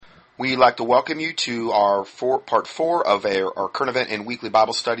We'd like to welcome you to our part 4 of our current event and weekly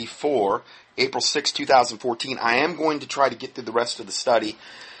Bible study for April 6, 2014. I am going to try to get through the rest of the study.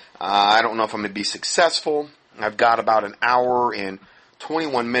 I don't know if I'm going to be successful. I've got about an hour and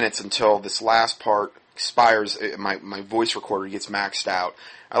 21 minutes until this last part expires. My voice recorder gets maxed out.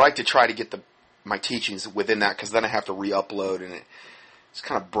 I like to try to get my teachings within that because then I have to re-upload, and it just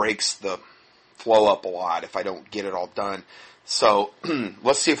kind of breaks the flow up a lot if I don't get it all done. So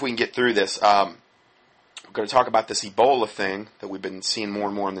let's see if we can get through this. We're going to talk about this Ebola thing that we've been seeing more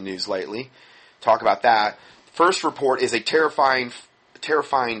and more in the news lately. Talk about that. First report is a terrifying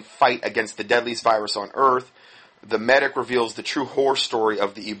fight against the deadliest virus on earth. The medic reveals the true horror story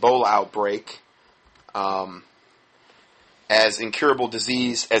of the Ebola outbreak as this incurable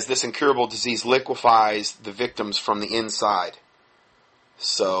disease liquefies the victims from the inside.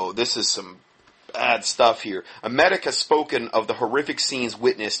 So this is some bad stuff here. A medic has spoken of the horrific scenes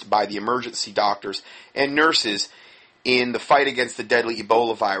witnessed by the emergency doctors and nurses in the fight against the deadly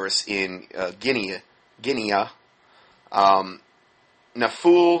Ebola virus in Guinea. Naful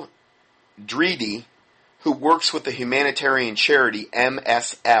Dridi, who works with the humanitarian charity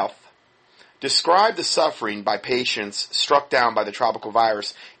MSF, described the suffering by patients struck down by the tropical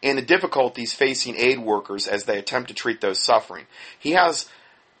virus and the difficulties facing aid workers as they attempt to treat those suffering. He has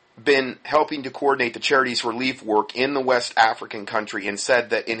been helping to coordinate the charity's relief work in the West African country and said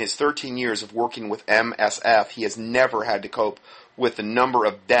that in his 13 years of working with MSF, he has never had to cope with the number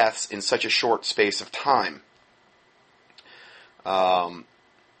of deaths in such a short space of time.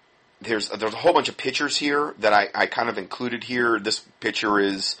 There's a whole bunch of pictures here that I kind of included here. This picture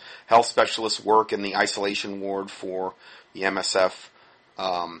is health specialists work in the isolation ward for the MSF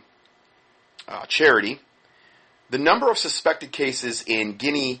charity. The number of suspected cases in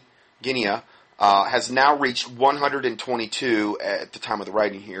Guinea has now reached 122 at the time of the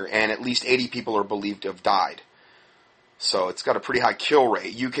writing here, and at least 80 people are believed to have died. So it's got a pretty high kill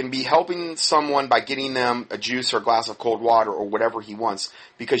rate. You can be helping someone by getting them a juice or a glass of cold water or whatever he wants,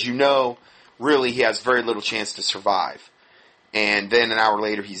 because you know really he has very little chance to survive. And then an hour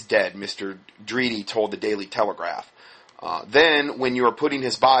later he's dead, Mr. Dridi told the Daily Telegraph. Then, when you are putting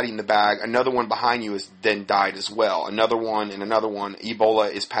his body in the bag, another one behind you has then died as well. Another one and another one.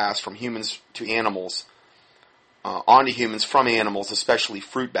 Ebola is passed from humans to animals, onto humans from animals, especially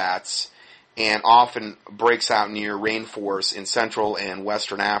fruit bats, and often breaks out near rainforests in Central and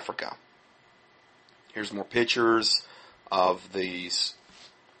Western Africa. Here's more pictures of these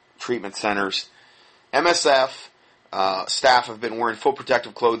treatment centers. MSF staff have been wearing full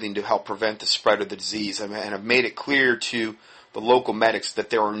protective clothing to help prevent the spread of the disease and have made it clear to the local medics that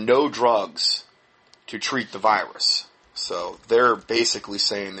there are no drugs to treat the virus. So they're basically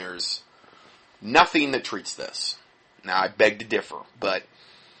saying there's nothing that treats this. Now, I beg to differ, but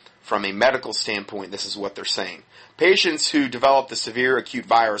from a medical standpoint, this is what they're saying. Patients who develop the severe acute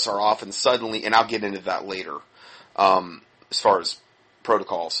virus are often suddenly, and I'll get into that later, as far as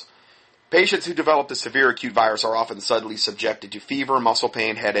protocols. Patients who develop the severe acute virus are often suddenly subjected to fever, muscle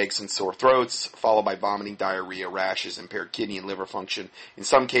pain, headaches, and sore throats, followed by vomiting, diarrhea, rashes, impaired kidney and liver function. In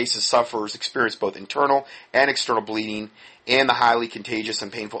some cases, sufferers experience both internal and external bleeding, and the highly contagious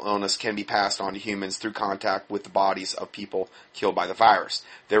and painful illness can be passed on to humans through contact with the bodies of people killed by the virus.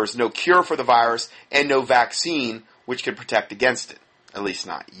 There is no cure for the virus and no vaccine which can protect against it. At least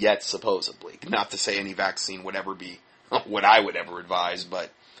not yet, supposedly. Not to say any vaccine would ever be what I would ever advise, but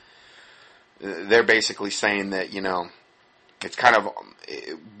they're basically saying that, it's kind of,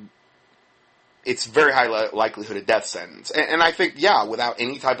 it's very high likelihood of death sentence. And I think, without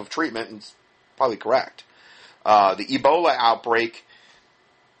any type of treatment, it's probably correct. The Ebola outbreak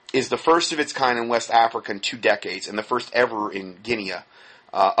is the first of its kind in West Africa in 2 decades, and the first ever in Guinea.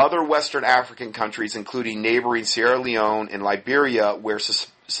 Other Western African countries, including neighboring Sierra Leone and Liberia, where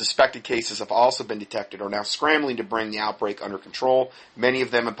suspected cases have also been detected, are now scrambling to bring the outbreak under control, many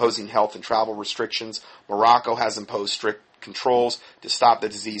of them imposing health and travel restrictions. Morocco has imposed strict controls to stop the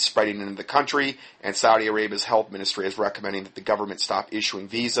disease spreading into the country, and Saudi Arabia's health ministry is recommending that the government stop issuing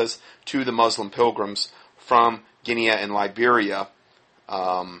visas to the Muslim pilgrims from Guinea and Liberia.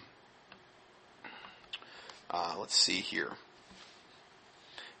 Let's see here.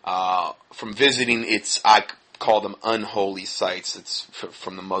 From visiting I call them unholy sites. It's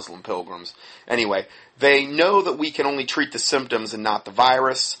from the Muslim pilgrims. Anyway, they know that we can only treat the symptoms and not the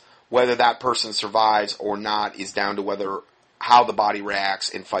virus. Whether that person survives or not is down to how the body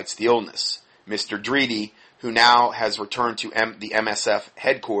reacts and fights the illness. Mr. Dridi, who now has returned to the MSF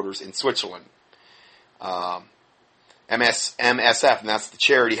headquarters in Switzerland. MSF, and that's the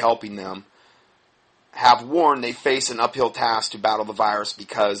charity helping them, have warned they face an uphill task to battle the virus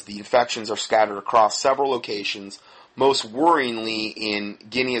because the infections are scattered across several locations, most worryingly in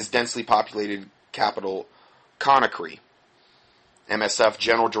Guinea's densely populated capital, Conakry. MSF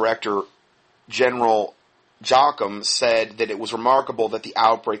General Director General Joachim said that it was remarkable that the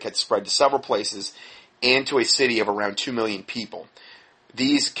outbreak had spread to several places and to a city of around 2 million people.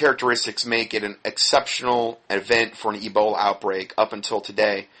 These characteristics make it an exceptional event for an Ebola outbreak up until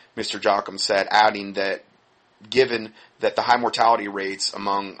today, Mr. Joachim said, adding that given that the high mortality rates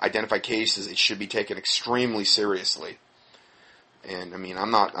among identified cases, it should be taken extremely seriously. And I mean,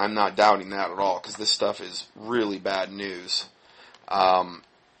 I'm not doubting that at all, because this stuff is really bad news.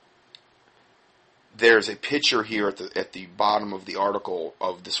 There's a picture here at the bottom of the article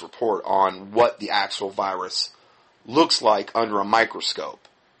of this report on what the actual virus looks like under a microscope.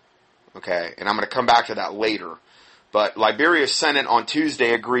 Okay, and I'm going to come back to that later. But Liberia's Senate on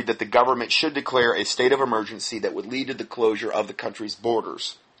Tuesday agreed that the government should declare a state of emergency that would lead to the closure of the country's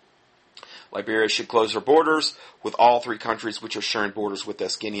borders. Liberia should close their borders with all three countries which are sharing borders with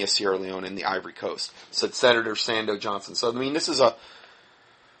us, Guinea, Sierra Leone, and the Ivory Coast, said Senator Sando Johnson. So, I mean, this is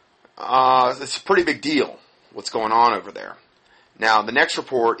it's a pretty big deal, what's going on over there. Now, the next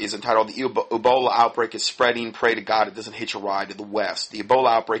report is entitled, The Ebola Outbreak is Spreading. Pray to God it doesn't hitch a ride to the west. The Ebola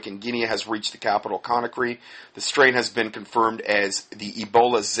outbreak in Guinea has reached the capital, Conakry. The strain has been confirmed as the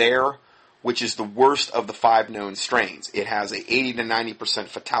Ebola Zaire, which is the worst of the 5 known strains. It has a 80 to 90%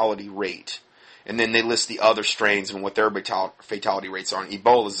 fatality rate. And then they list the other strains and what their fatality rates are. And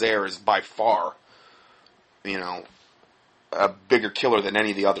Ebola Zaire is by far, a bigger killer than any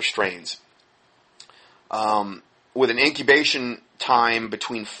of the other strains. With an incubation time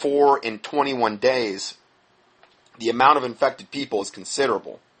between 4 and 21 days, the amount of infected people is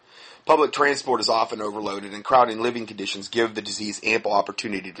considerable. Public transport is often overloaded, and crowded living conditions give the disease ample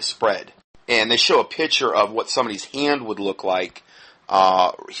opportunity to spread. And they show a picture of what somebody's hand would look like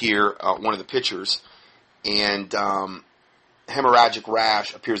here, one of the pictures, and hemorrhagic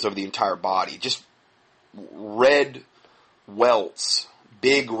rash appears over the entire body. Just red welts,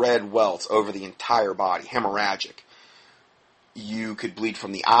 big red welts over the entire body, hemorrhagic. You could bleed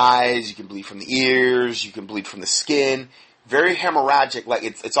from the eyes, you can bleed from the ears, you can bleed from the skin. Very hemorrhagic, like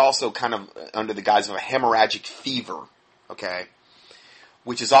it's also kind of under the guise of a hemorrhagic fever, okay?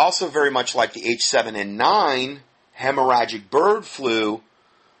 Which is also very much like the H7N9 hemorrhagic bird flu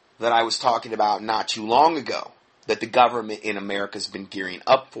that I was talking about not too long ago, that the government in America has been gearing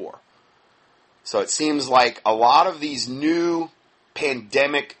up for. So it seems like a lot of these new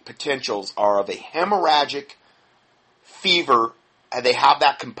pandemic potentials are of a hemorrhagic fever, and they have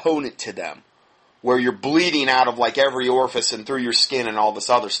that component to them, where you're bleeding out of like every orifice and through your skin and all this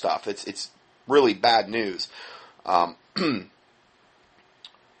other stuff. It's really bad news.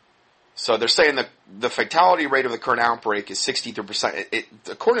 So they're saying that the fatality rate of the current outbreak is 63%.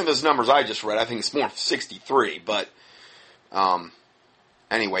 According to those numbers I just read, I think it's more 63. But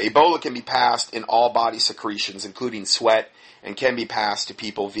anyway, Ebola can be passed in all body secretions, including sweat, and can be passed to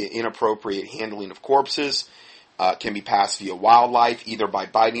people via inappropriate handling of corpses. Can be passed via wildlife, either by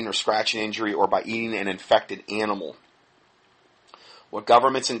biting or scratching injury or by eating an infected animal. What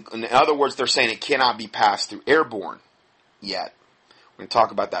governments, in other words, they're saying it cannot be passed through airborne yet. We're going to talk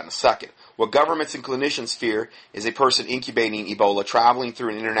about that in a second. What governments and clinicians fear is a person incubating Ebola traveling through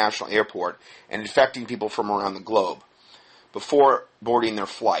an international airport and infecting people from around the globe before boarding their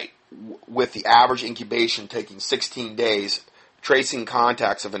flight, with the average incubation taking 16 days. Tracing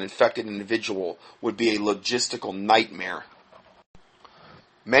contacts of an infected individual would be a logistical nightmare.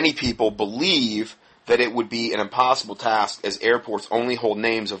 Many people believe that it would be an impossible task, as airports only hold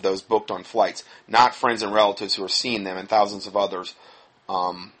names of those booked on flights, not friends and relatives who are seeing them and thousands of others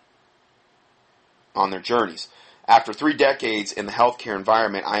on their journeys. After 3 decades in the healthcare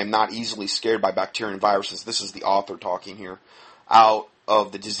environment, I am not easily scared by bacteria and viruses. This is the author talking here. Out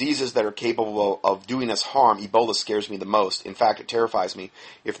of the diseases that are capable of doing us harm, Ebola scares me the most. In fact, it terrifies me.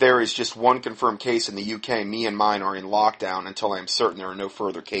 If there is just one confirmed case in the UK, me and mine are in lockdown until I am certain there are no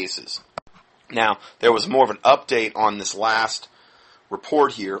further cases. Now, there was more of an update on this last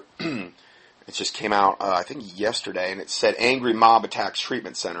report here. It just came out, I think, yesterday, and it said angry mob attacks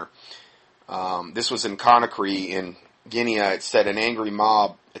treatment center. This was in Conakry in Guinea. It said an angry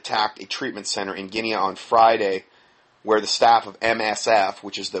mob attacked a treatment center in Guinea on Friday, where the staff of MSF,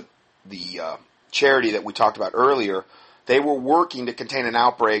 which is the charity that we talked about earlier, they were working to contain an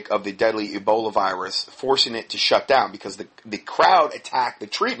outbreak of the deadly Ebola virus, forcing it to shut down because the crowd attacked the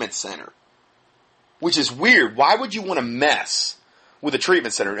treatment center, which is weird. Why would you want to mess with a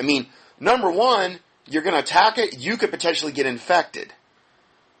treatment center? I mean, number one, you're going to attack it, you could potentially get infected.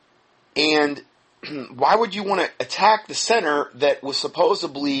 And why would you want to attack the center that was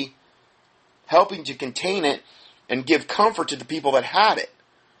supposedly helping to contain it and give comfort to the people that had it?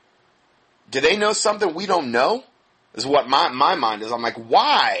 Do they know something we don't know? Is what my mind is. I'm like,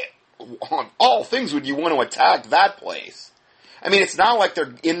 why on all things would you want to attack that place? I mean, it's not like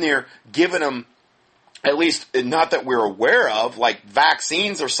they're in there giving them, at least not that we're aware of, like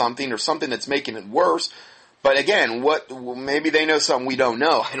vaccines or something that's making it worse. But again, maybe they know something we don't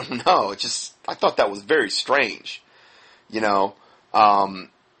know. I don't know. I thought that was very strange. They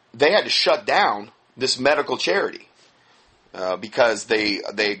had to shut down this medical charity. Because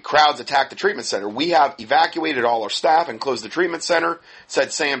crowds attacked the treatment center. We have evacuated all our staff and closed the treatment center,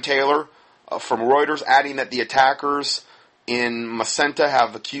 said Sam Taylor from Reuters, adding that the attackers in Macenta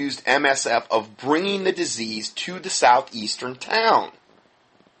have accused MSF of bringing the disease to the southeastern town.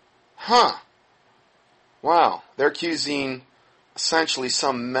 Huh. Wow. They're accusing essentially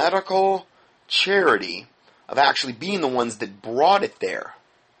some medical charity of actually being the ones that brought it there.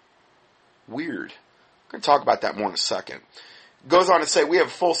 Weird. We're going to talk about that more in a second. Goes on to say, we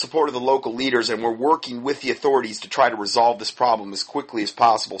have full support of the local leaders and we're working with the authorities to try to resolve this problem as quickly as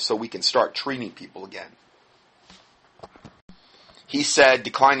possible so we can start treating people again. He said,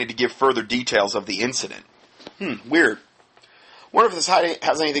 declining to give further details of the incident. Weird. Wonder if this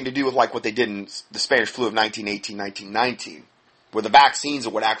has anything to do with like what they did in the Spanish flu of 1918, 1919, where the vaccines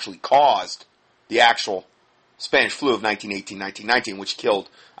are what actually caused the actual Spanish flu of 1918, 1919, which killed,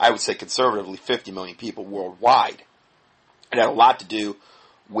 I would say conservatively, 50 million people worldwide. It had a lot to do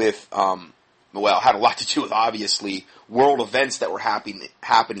with, obviously world events that were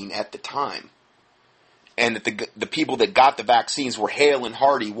happening at the time. And that the people that got the vaccines were hale and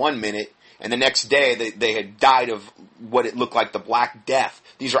hearty one minute, and the next day they had died of what it looked like the Black Death.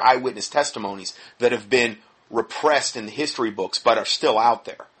 These are eyewitness testimonies that have been repressed in the history books, but are still out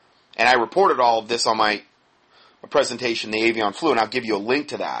there. And I reported all of this on my presentation, The Avian Flu, and I'll give you a link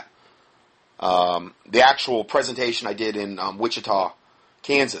to that. The actual presentation I did in Wichita,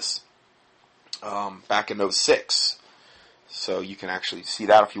 Kansas, back in 2006. So you can actually see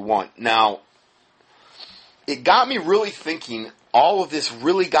that if you want. Now, it got me really thinking, all of this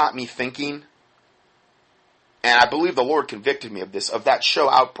really got me thinking, and I believe the Lord convicted me of this, of that show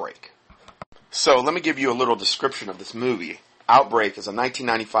Outbreak. So let me give you a little description of this movie. Outbreak is a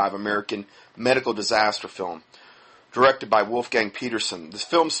 1995 American medical disaster film, directed by Wolfgang Peterson. This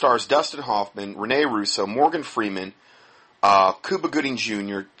film stars Dustin Hoffman, Rene Russo, Morgan Freeman, Cuba Gooding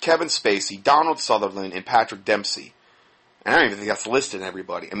Jr., Kevin Spacey, Donald Sutherland, and Patrick Dempsey. And I don't even think that's listed in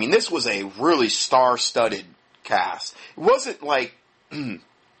everybody. I mean, this was a really star-studded cast. It wasn't like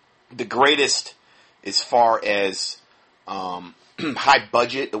the greatest as far as high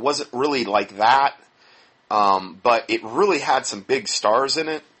budget. It wasn't really like that. But it really had some big stars in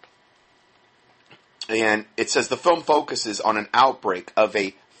it. And it says the film focuses on an outbreak of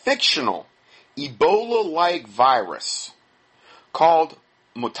a fictional Ebola-like virus called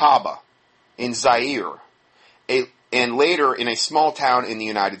Motaba in Zaire, and later in a small town in the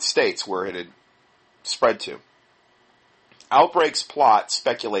United States where it had spread to. Outbreak's plot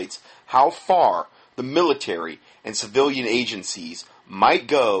speculates how far the military and civilian agencies might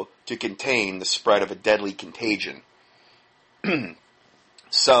go to contain the spread of a deadly contagion.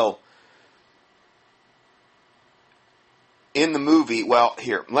 So, in the movie, well,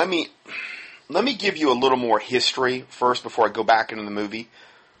 here, let me give you a little more history first before I go back into the movie.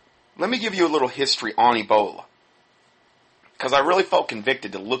 Let me give you a little history on Ebola, because I really felt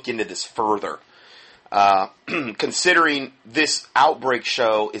convicted to look into this further, considering this outbreak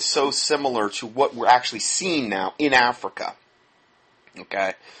show is so similar to what we're actually seeing now in Africa.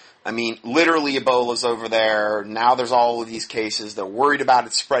 Okay? I mean, literally Ebola's over there. Now there's all of these cases. They're worried about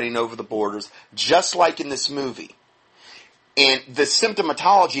it spreading over the borders, just like in this movie. And the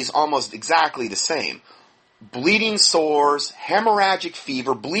symptomatology is almost exactly the same. Bleeding sores, hemorrhagic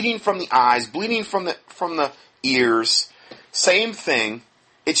fever, bleeding from the eyes, bleeding from the ears. Same thing.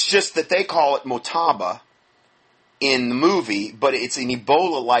 It's just that they call it Motaba in the movie, but it's an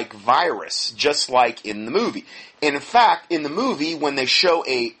Ebola-like virus, just like in the movie. And in fact, in the movie, when they show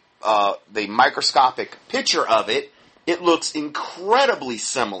the microscopic picture of it, it looks incredibly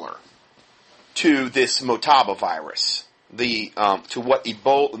similar to this Motaba virus. The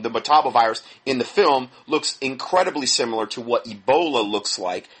Motaba virus in the film looks incredibly similar to what Ebola looks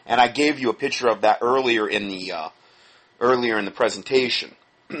like, and I gave you a picture of that earlier in the presentation.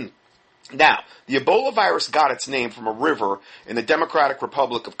 Now, the Ebola virus got its name from a river in the Democratic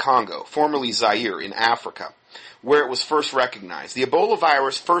Republic of Congo, formerly Zaire, in Africa, where it was first recognized. The Ebola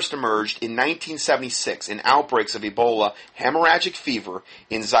virus first emerged in 1976 in outbreaks of Ebola hemorrhagic fever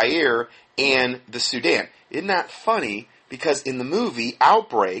in Zaire and the Sudan. Isn't that funny? Because in the movie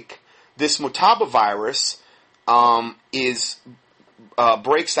Outbreak, this Motaba virus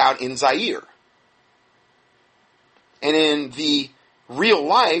breaks out in Zaire. And in the real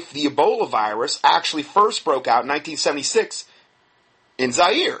life, the Ebola virus actually first broke out in 1976 in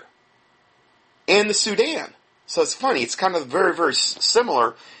Zaire and the Sudan. So it's funny. It's kind of very, very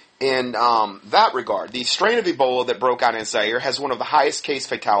similar in that regard. The strain of Ebola that broke out in Zaire has one of the highest case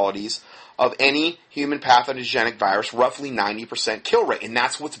fatalities of any human pathogenic virus, roughly 90% kill rate. And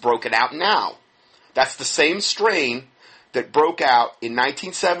that's what's broken out now. That's the same strain that broke out in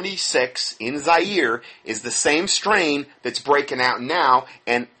 1976 in Zaire is the same strain that's breaking out now.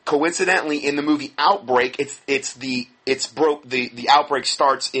 And coincidentally, in the movie Outbreak, the outbreak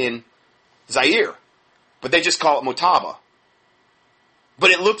starts in Zaire, but they just call it Motaba.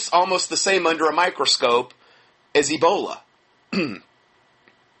 But it looks almost the same under a microscope as Ebola. Okay,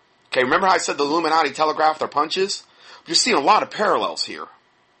 remember how I said the Illuminati telegraphed their punches? You're seeing a lot of parallels here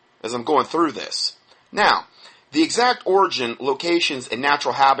as I'm going through this. Now, the exact origin, locations, and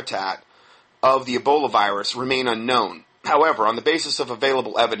natural habitat of the Ebola virus remain unknown. However, on the basis of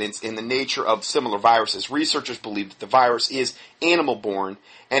available evidence in the nature of similar viruses, researchers believe that the virus is animal-borne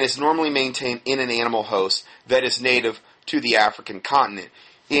and is normally maintained in an animal host that is native to the African continent.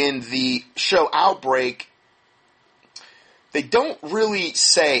 In the show Outbreak, they don't really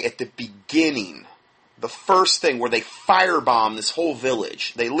say at the beginning, the first thing where they firebomb this whole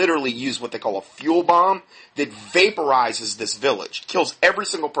village. They literally use what they call a fuel bomb that vaporizes this village, kills every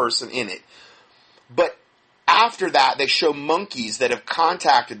single person in it. But after that, they show monkeys that have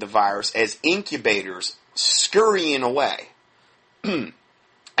contacted the virus as incubators scurrying away. And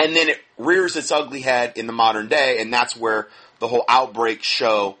then it rears its ugly head in the modern day, and that's where the whole Outbreak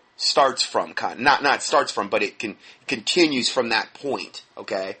show starts from. Not starts from, but it continues from that point,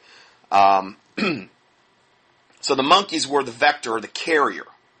 okay? So the monkeys were the vector, the carrier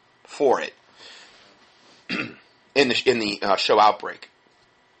for it in the show Outbreak.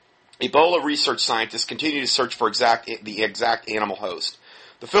 Ebola research scientists continue to search for the exact animal host.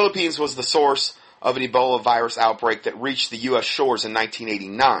 The Philippines was the source of an Ebola virus outbreak that reached the U.S. shores in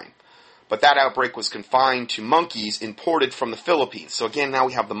 1989. But that outbreak was confined to monkeys imported from the Philippines. So again, now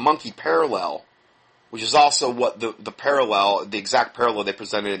we have the monkey parallel, which is also what the exact parallel they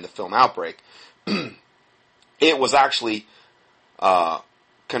presented in the film Outbreak. It was actually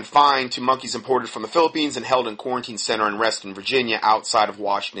confined to monkeys imported from the Philippines and held in quarantine center in Reston, Virginia, outside of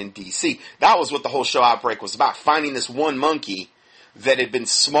Washington, D.C. That was what the whole show Outbreak was about, finding this one monkey that had been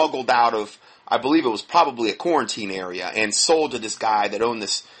smuggled out of, I believe it was probably a quarantine area, and sold to this guy that owned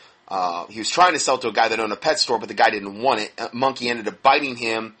this. He was trying to sell to a guy that owned a pet store, but the guy didn't want it. A monkey ended up biting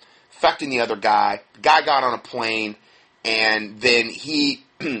him, infecting the other guy. The guy got on a plane, and then he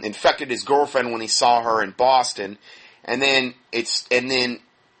infected his girlfriend when he saw her in Boston. And then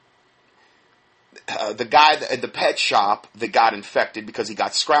the guy at the pet shop that got infected because he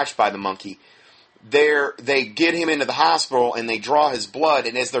got scratched by the monkey, they get him into the hospital and they draw his blood.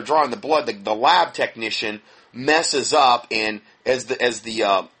 And as they're drawing the blood, the lab technician messes up, and as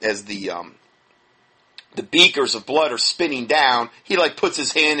the beakers of blood are spinning down, he puts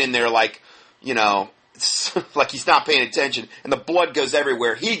his hand in there like he's not paying attention, and the blood goes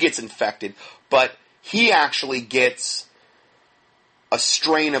everywhere. He gets infected, but he actually gets a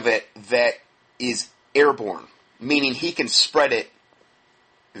strain of it that is airborne, meaning he can spread it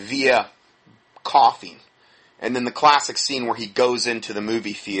via coughing. And then the classic scene where he goes into the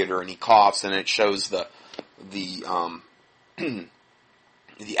movie theater and he coughs, and it shows the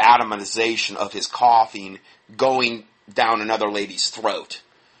atomization of his coughing going down another lady's throat.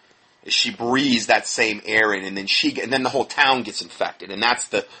 She breathes that same air in, and then the whole town gets infected. And that's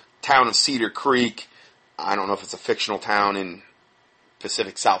the town of Cedar Creek. I don't know if it's a fictional town in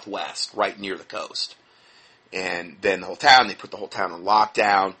Pacific Southwest, right near the coast. And then they put the whole town on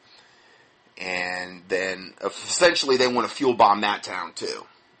lockdown. And then essentially they want to fuel bomb that town too.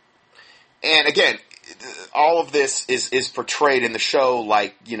 And again, all of this is portrayed in the show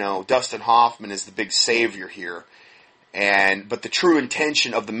like, Dustin Hoffman is the big savior here. But the true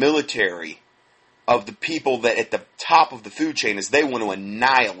intention of the military, of the people that at the top of the food chain, is they want to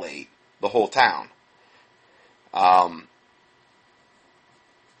annihilate the whole town.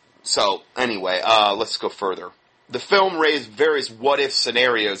 So anyway, let's go further. The film raised various what-if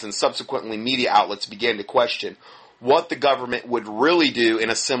scenarios, and subsequently media outlets began to question what the government would really do in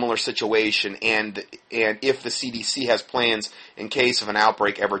a similar situation, and if the CDC has plans in case of an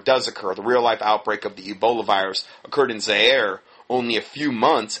outbreak ever does occur. The real-life outbreak of the Ebola virus occurred in Zaire only a few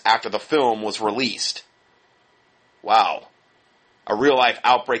months after the film was released. Wow. a real-life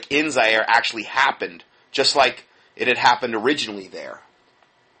outbreak in Zaire actually happened, just like it had happened originally there.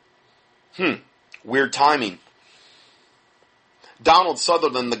 Weird timing. Donald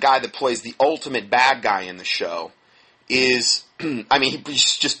Sutherland, the guy that plays the ultimate bad guy in the show, is,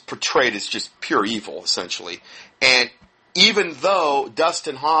 he's just portrayed as just pure evil, essentially. And even though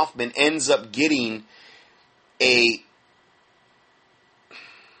Dustin Hoffman ends up getting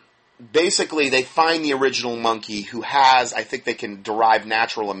basically they find the original monkey who has, I think they can derive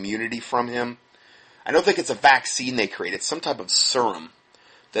natural immunity from him. I don't think it's a vaccine they create. It's some type of serum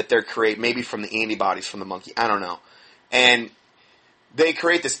that they're create, maybe from the antibodies from the monkey. I don't know. And they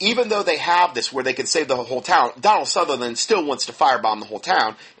create this, even though they have this where they can save the whole town, Donald Sutherland still wants to firebomb the whole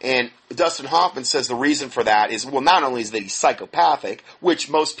town, and Dustin Hoffman says the reason for that is, well, not only is that he's psychopathic, which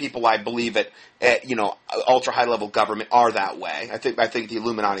most people, I believe, at ultra-high level government are that way. I think the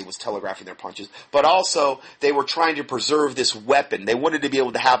Illuminati was telegraphing their punches, but also they were trying to preserve this weapon. They wanted to be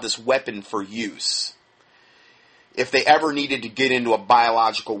able to have this weapon for use if they ever needed to get into a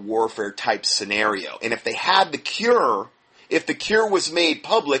biological warfare type scenario. And if they had the cure, if the cure was made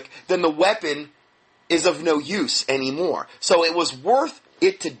public, then the weapon is of no use anymore. So it was worth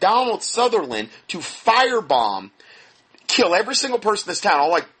it to Donald Sutherland to firebomb, kill every single person in this town.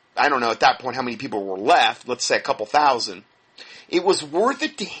 I don't know at that point how many people were left, let's say a couple thousand. It was worth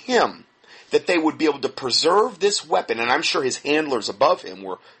it to him that they would be able to preserve this weapon, and I'm sure his handlers above him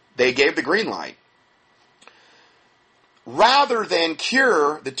they gave the green light. Rather than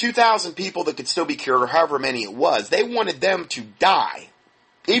cure the 2,000 people that could still be cured, or however many it was, they wanted them to die,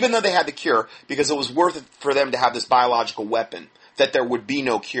 even though they had the cure, because it was worth it for them to have this biological weapon that there would be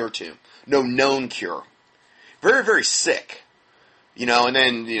no cure to, no known cure. Very, very sick. And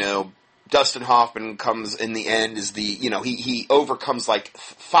then, Dustin Hoffman comes in the end as he overcomes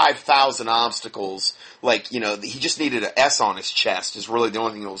 5,000 obstacles. He just needed an S on his chest is really the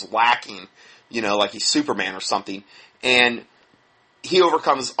only thing that was lacking, like he's Superman or something. And he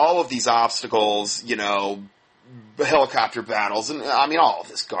overcomes all of these obstacles, helicopter battles, and all of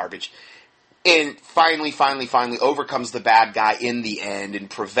this garbage. And finally overcomes the bad guy in the end and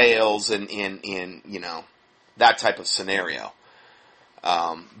prevails in that type of scenario.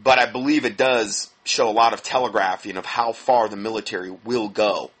 But I believe it does show a lot of telegraphing of how far the military will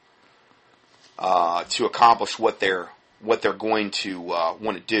go to accomplish what they're going to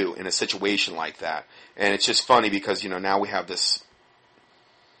want to do in a situation like that. And it's just funny because, now we have this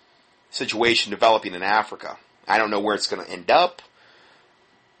situation developing in Africa. I don't know where it's going to end up,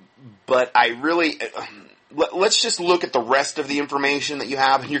 but let's just look at the rest of the information that you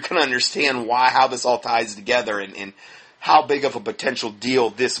have, and you're going to understand how this all ties together and how big of a potential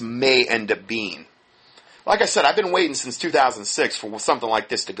deal this may end up being. Like I said, I've been waiting since 2006 for something like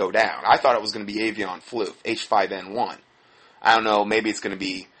this to go down. I thought it was going to be avian flu, H5N1. I don't know, maybe it's going to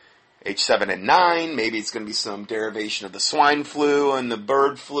be H7N9, maybe it's going to be some derivation of the swine flu and the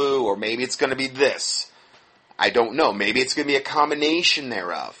bird flu, or maybe it's going to be this. I don't know. Maybe it's going to be a combination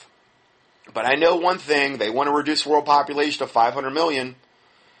thereof. But I know one thing, they want to reduce world population to 500 million,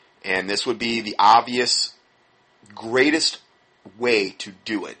 and this would be the obvious, greatest way to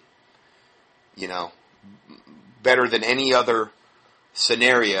do it. Better than any other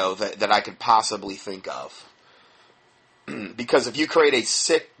scenario that I could possibly think of. Because if you create a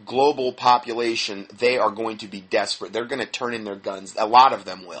sick global population, they are going to be desperate. They're going to turn in their guns. A lot of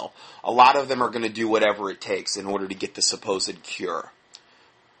them will. A lot of them are going to do whatever it takes in order to get the supposed cure.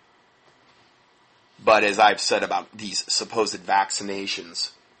 But as I've said about these supposed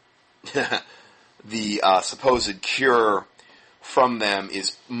vaccinations, the supposed cure from them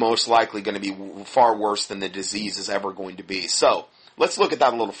is most likely going to be far worse than the disease is ever going to be. So, let's look at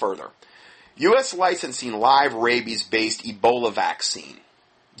that a little further. U.S. licensing live rabies-based Ebola vaccine.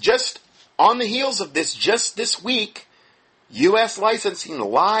 Just on the heels of this, just this week, U.S. licensing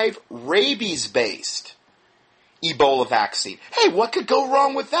live rabies-based Ebola vaccine. Hey, what could go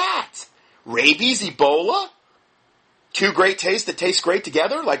wrong with that? Rabies, Ebola? Two great tastes that taste great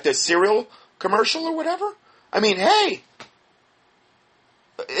together, like the cereal commercial or whatever? Hey,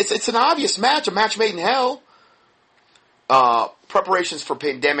 it's an obvious match, a match made in hell. Preparations for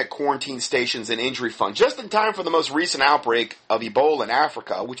pandemic quarantine stations and injury fund, just in time for the most recent outbreak of Ebola in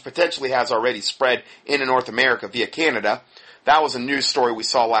Africa, which potentially has already spread into North America via Canada. That was a news story we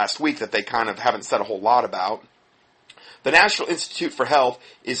saw last week that they kind of haven't said a whole lot about. The National Institute for Health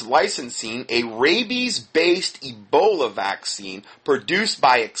is licensing a rabies-based Ebola vaccine produced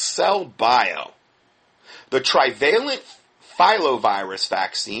by Excel Bio. The trivalent filovirus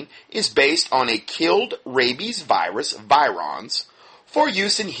vaccine is based on a killed rabies virus, virons, for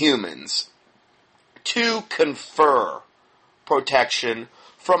use in humans to confer protection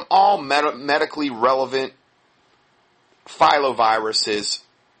from all medically relevant filoviruses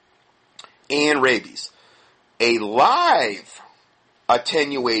and rabies. A live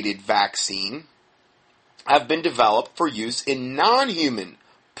attenuated vaccine have been developed for use in non-human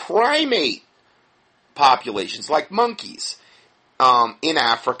primate populations like monkeys in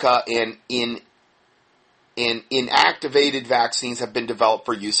Africa, and inactivated vaccines have been developed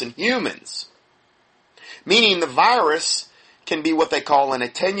for use in humans. Meaning the virus can be what they call an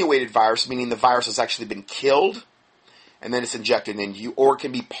attenuated virus, meaning the virus has actually been killed and then it's injected into you, or it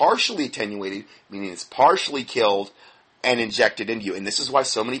can be partially attenuated, meaning it's partially killed and injected into you. And this is why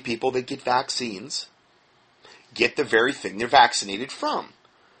so many people that get vaccines get the very thing they're vaccinated from.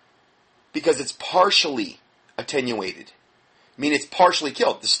 Because it's partially attenuated. I mean, it's partially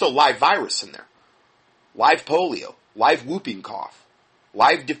killed. There's still live virus in there. Live polio, live whooping cough,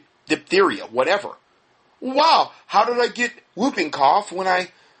 live diphtheria, whatever. Wow, how did I get whooping cough when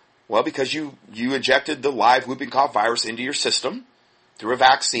well, because you injected the live whooping cough virus into your system through a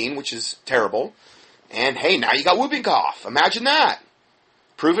vaccine, which is terrible. And hey, now you got whooping cough. Imagine that.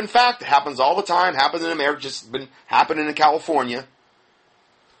 Proven fact. It happens all the time. Happens in America. Just been happening in California.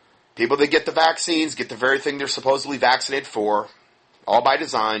 People that get the vaccines get the very thing they're supposedly vaccinated for, all by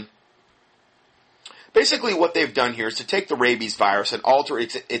design. Basically, what they've done here is to take the rabies virus and alter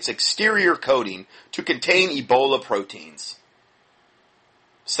its exterior coating to contain Ebola proteins.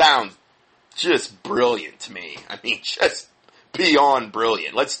 Sounds just brilliant to me. I mean, just beyond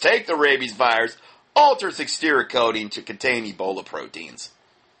brilliant. Let's take the rabies virus, alter its exterior coating to contain Ebola proteins.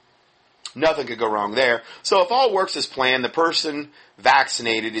 Nothing could go wrong there. So if all works as planned, the person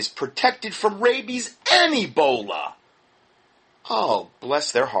vaccinated is protected from rabies and Ebola. Oh,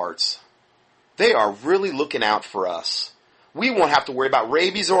 bless their hearts. They are really looking out for us. We won't have to worry about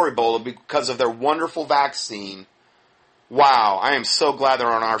rabies or Ebola because of their wonderful vaccine. Wow, I am so glad they're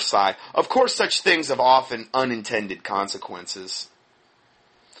on our side. Of course, such things have often unintended consequences.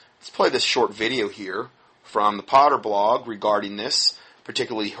 Let's play this short video here from the Potter blog regarding this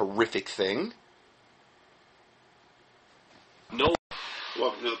particularly horrific thing. No.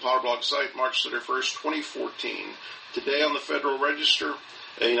 Welcome to the Potter blog site, March 31st, 2014. Today on the Federal Register,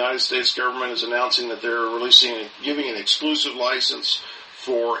 the United States government is announcing that they're giving an exclusive license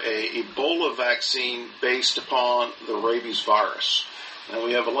for a Ebola vaccine based upon the rabies virus. And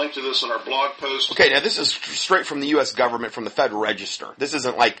we have a link to this on our blog post. Okay, now this is straight from the U.S. government, from the Federal Register. This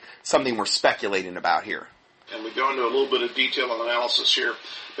isn't like something we're speculating about here. And we go into a little bit of detail and analysis here.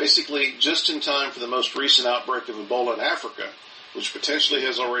 Basically, just in time for the most recent outbreak of Ebola in Africa, which potentially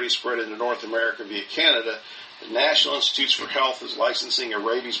has already spread into North America via Canada, the National Institutes for Health is licensing a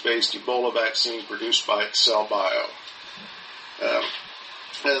rabies-based Ebola vaccine produced by Excel Bio.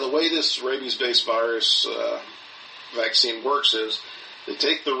 And the way this rabies-based virus vaccine works is they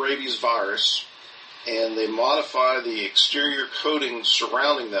take the rabies virus and they modify the exterior coating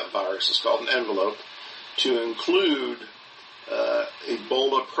surrounding that virus, it's called an envelope, to include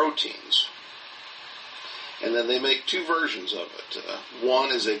Ebola proteins. And then they make two versions of it. One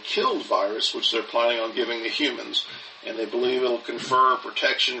is a killed virus, which they're planning on giving to humans, and they believe it'll confer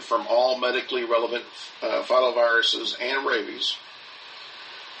protection from all medically relevant filoviruses and rabies.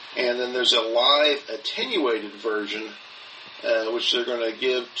 And then there's a live attenuated version, which they're going to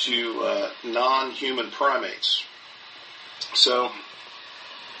give to non-human primates. So,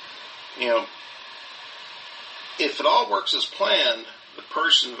 if it all works as planned, the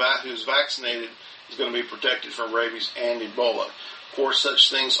person who's vaccinated is going to be protected from rabies and Ebola. Of course,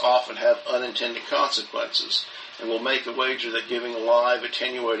 such things often have unintended consequences, and we'll make a wager that giving live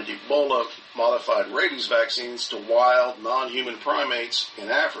attenuated Ebola-modified rabies vaccines to wild, non-human primates in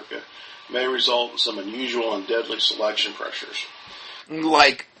Africa may result in some unusual and deadly selection pressures.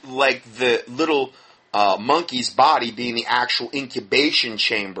 Like the little monkey's body being the actual incubation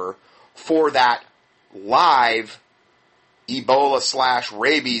chamber for that live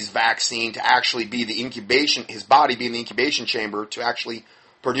Ebola/rabies vaccine to actually be the incubation, his body being the incubation chamber to actually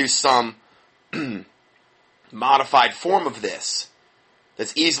produce some modified form of this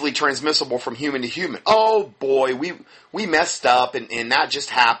that's easily transmissible from human to human. Oh boy, we messed up and that just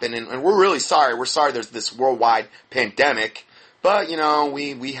happened and we're really sorry. We're sorry there's this worldwide pandemic, but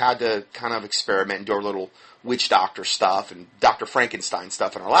we had to kind of experiment and do our little witch doctor stuff and Dr. Frankenstein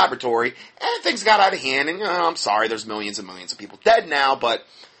stuff in our laboratory, and things got out of hand, and I'm sorry, there's millions and millions of people dead now, but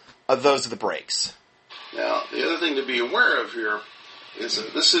those are the breaks. Now, the other thing to be aware of here is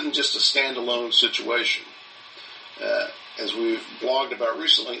that this isn't just a standalone situation. As we've blogged about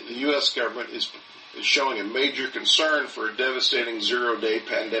recently, the U.S. government is showing a major concern for a devastating zero-day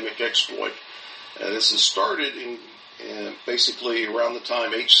pandemic exploit. This has started and basically around the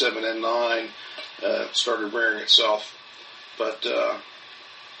time H7N9 started rearing itself. But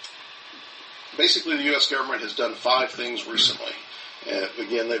basically the U.S. government has done 5 things recently.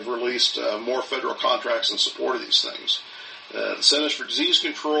 Again, they've released more federal contracts in support of these things. The Centers for Disease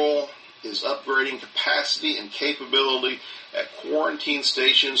Control is upgrading capacity and capability at quarantine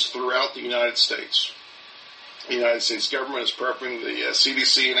stations throughout the United States. The United States government is prepping the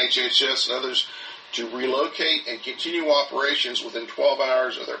CDC and HHS and others to relocate and continue operations within 12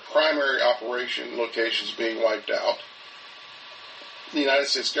 hours of their primary operation locations being wiped out. The United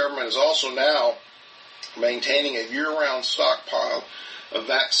States government is also now maintaining a year-round stockpile of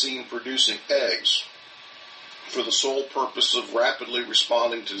vaccine-producing eggs for the sole purpose of rapidly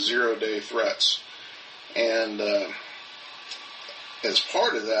responding to zero-day threats. And as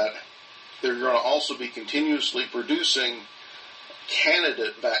part of that, they're going to also be continuously producing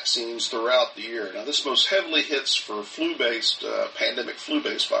candidate vaccines throughout the year. Now, this most heavily hits for flu-based, pandemic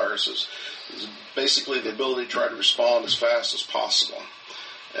flu-based viruses. It's basically the ability to try to respond as fast as possible.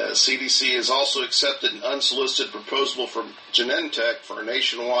 CDC has also accepted an unsolicited proposal from Genentech for a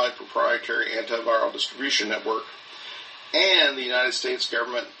nationwide proprietary antiviral distribution network. And the United States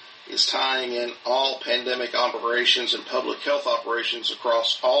government is tying in all pandemic operations and public health operations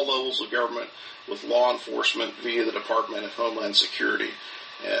across all levels of government with law enforcement via the Department of Homeland Security.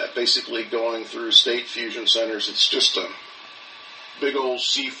 Basically going through state fusion centers. It's just a big old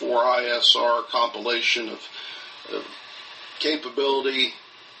C4ISR compilation of capability.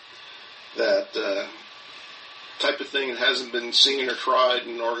 That type of thing hasn't been seen or tried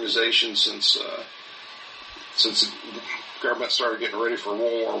in an organization since the government started getting ready for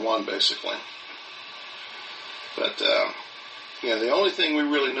World War I, basically. But the only thing we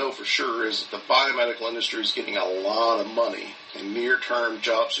really know for sure is that the biomedical industry is getting a lot of money and near-term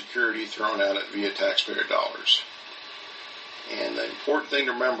job security thrown at it via taxpayer dollars. And the important thing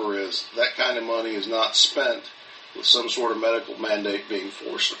to remember is that kind of money is not spent with some sort of medical mandate being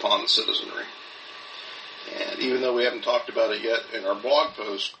forced upon the citizenry. And even though we haven't talked about it yet in our blog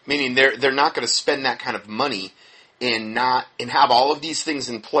post, meaning they're not going to spend that kind of money and have all of these things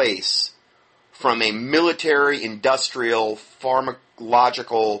in place from a military, industrial,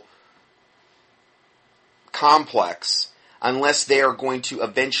 pharmacological complex unless they are going to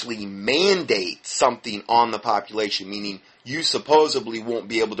eventually mandate something on the population, meaning you supposedly won't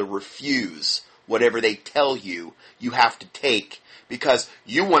be able to refuse whatever they tell you have to take because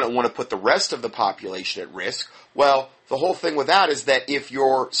you wouldn't want to put the rest of the population at risk. Well, the whole thing with that is that if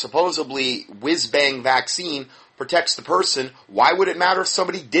your supposedly whiz-bang vaccine protects the person, why would it matter if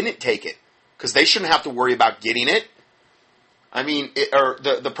somebody didn't take it? Because they shouldn't have to worry about getting it. I mean,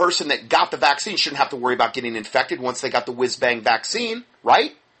 the person that got the vaccine shouldn't have to worry about getting infected once they got the whiz-bang vaccine,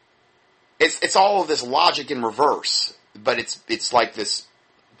 right? It's all of this logic in reverse, but it's like this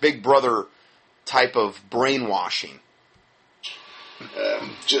Big Brother type of brainwashing.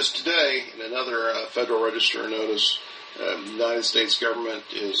 Just today, in another Federal Register notice, the United States government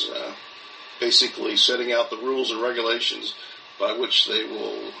is basically setting out the rules and regulations by which they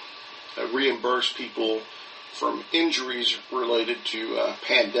will reimburse people from injuries related to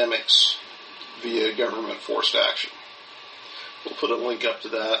pandemics via government forced action. We'll put a link up to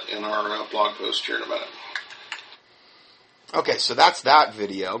that in our blog post here in a minute. Okay, so that's that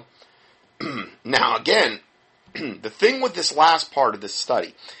video. Now, again, the thing with this last part of this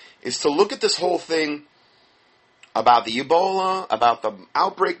study is to look at this whole thing about the Ebola, about the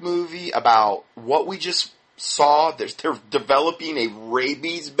Outbreak movie, about what we just saw. They're developing a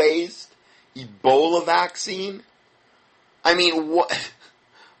rabies-based Ebola vaccine. I mean, what?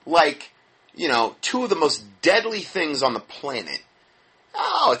 Like, two of the most deadly things on the planet.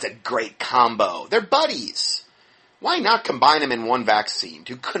 Oh, it's a great combo. They're buddies. Why not combine them in one vaccine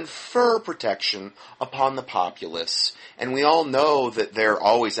to confer protection upon the populace? And we all know that they're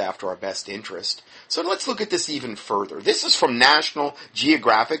always after our best interest. So let's look at this even further. This is from National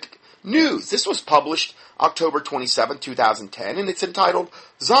Geographic News. This was published October 27, 2010, and it's entitled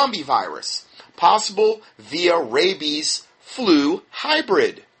Zombie Virus, Possible via Rabies Flu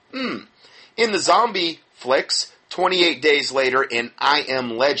Hybrid. In the zombie flicks, 28 days later in I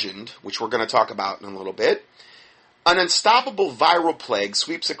Am Legend, which we're going to talk about in a little bit, an unstoppable viral plague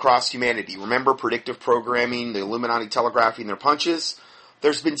sweeps across humanity. Remember predictive programming, the Illuminati telegraphing their punches?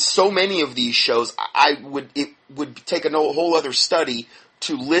 There's been so many of these shows, it would take a whole other study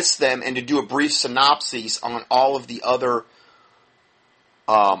to list them and to do a brief synopsis on all of the other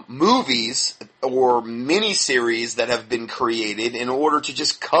movies or miniseries that have been created in order to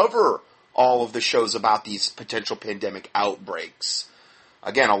just cover all of the shows about these potential pandemic outbreaks.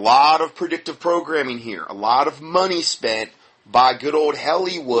 Again, a lot of predictive programming here. A lot of money spent by good old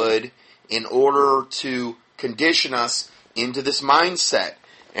Hollywood in order to condition us into this mindset.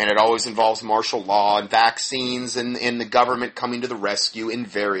 And it always involves martial law and vaccines and the government coming to the rescue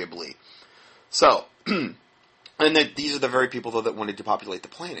invariably. So, these are the very people, though, that wanted to populate the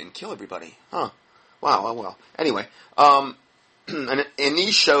planet and kill everybody. Huh. Wow, well. Anyway, in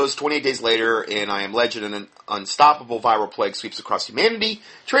these shows, 28 days later, in I Am Legend, an unstoppable viral plague sweeps across humanity,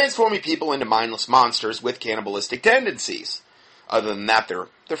 transforming people into mindless monsters with cannibalistic tendencies. Other than that,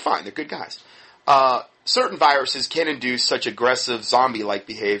 they're fine. They're good guys. Certain viruses can induce such aggressive zombie-like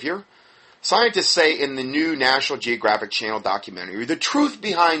behavior. Scientists say in the new National Geographic Channel documentary, The Truth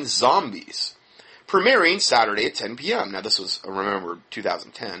Behind Zombies, premiering Saturday at 10 p.m. Now, this was, remember,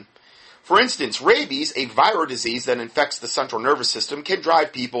 2010. For instance, rabies, a viral disease that infects the central nervous system, can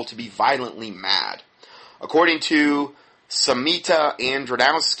drive people to be violently mad. According to Samita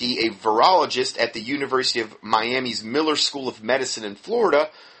Andronowski, a virologist at the University of Miami's Miller School of Medicine in Florida,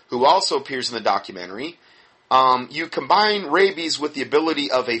 who also appears in the documentary, you combine rabies with the ability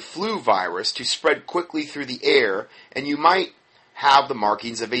of a flu virus to spread quickly through the air, and you might have the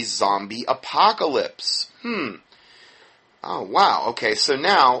markings of a zombie apocalypse. Oh, wow. Okay, so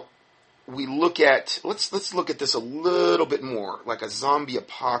now we look at, let's look at this a little bit more, like a zombie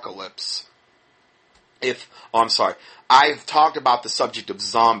apocalypse. I've talked about the subject of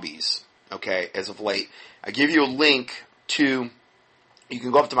zombies, okay, as of late. I give you a link to, you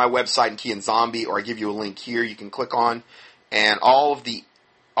can go up to my website and key in zombie, or I give you a link here you can click on, and all of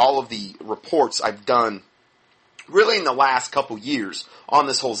the reports I've done really in the last couple years on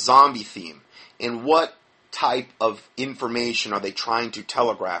this whole zombie theme, and what type of information are they trying to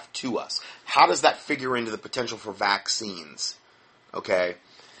telegraph to us? How does that figure into the potential for vaccines? Okay.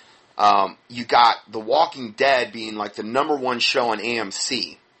 You got The Walking Dead being like the #1 show on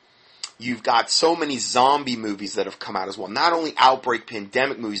AMC. You've got so many zombie movies that have come out as well. Not only outbreak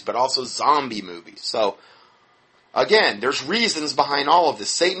pandemic movies, but also zombie movies. So, again, there's reasons behind all of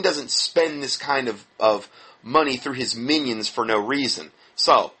this. Satan doesn't spend this kind of money through his minions for no reason.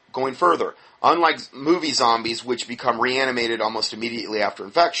 So, going further, unlike movie zombies, which become reanimated almost immediately after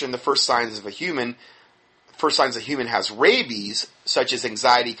infection, the first signs a human has rabies, such as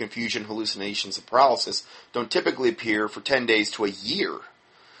anxiety, confusion, hallucinations, and paralysis, don't typically appear for 10 days to a year,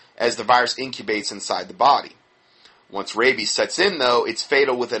 as the virus incubates inside the body. Once rabies sets in, though, it's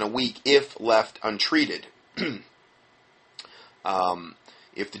fatal within a week if left untreated.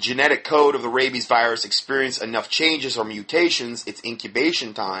 If the genetic code of the rabies virus experiences enough changes or mutations, its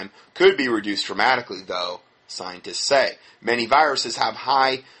incubation time could be reduced dramatically, though, scientists say. Many viruses have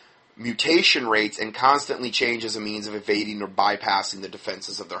high mutation rates and constantly change as a means of evading or bypassing the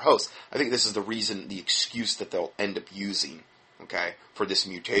defenses of their host. I think this is the excuse that they'll end up using, okay, for this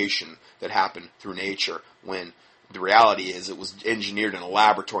mutation that happened through nature, when the reality is it was engineered in a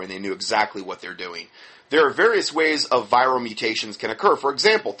laboratory and they knew exactly what they're doing. There are various ways of viral mutations can occur. For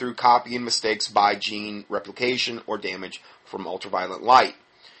example, through copying mistakes by gene replication or damage from ultraviolet light.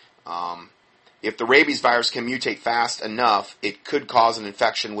 If the rabies virus can mutate fast enough, it could cause an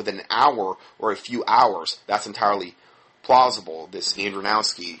infection within an hour or a few hours. That's entirely plausible, this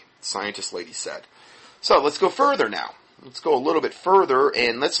Andronowski scientist lady said. So let's go further now. Let's go a little bit further,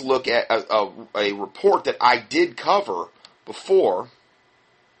 and let's look at a report that I did cover before.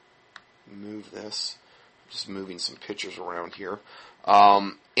 Move this. Just moving some pictures around here.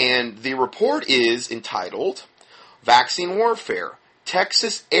 And the report is entitled, Vaccine Warfare.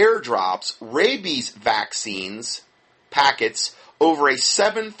 Texas airdrops rabies vaccines packets over a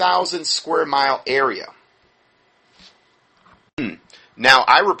 7,000 square mile area. Now,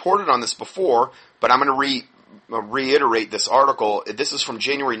 I reported on this before, but I'm going to reiterate this article. This is from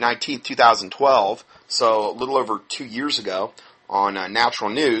January 19th, 2012, so a little over 2 years ago on Natural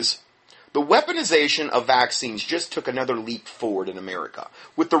News. The weaponization of vaccines just took another leap forward in America.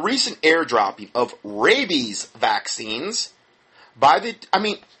 With the recent airdropping of rabies vaccines,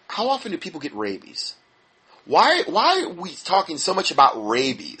 how often do people get rabies? Why are we talking so much about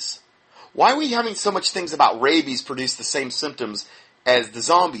rabies? Why are we having so much things about rabies produce the same symptoms as the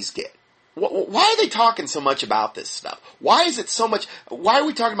zombies get? Why are they talking so much about this stuff? Why is it so much? Why are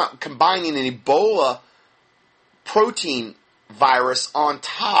we talking about combining an Ebola protein virus on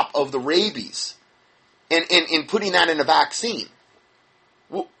top of the rabies and putting that in a vaccine?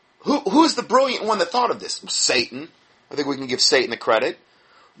 Well, who's the brilliant one that thought of this? Satan. I think we can give Satan the credit.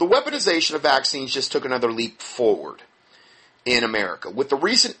 The weaponization of vaccines just took another leap forward in America. With the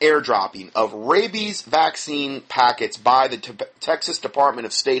recent airdropping of rabies vaccine packets by the Texas Department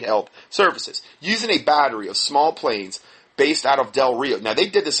of State Health Services, using a battery of small planes based out of Del Rio. Now, they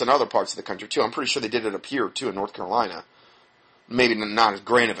did this in other parts of the country, too. I'm pretty sure they did it up here, too, in North Carolina. Maybe not as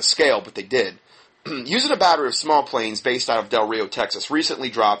grand of a scale, but they did. Using a battery of small planes based out of Del Rio, Texas, recently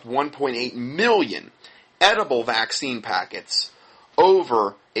dropped 1.8 million edible vaccine packets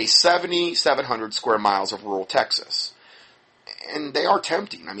over a 7,700 square miles of rural Texas. And they are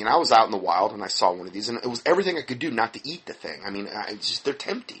tempting. I mean, I was out in the wild and I saw one of these, and it was everything I could do not to eat the thing. I mean, they're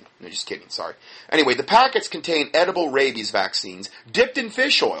tempting. No, just kidding, sorry. Anyway, the packets contain edible rabies vaccines dipped in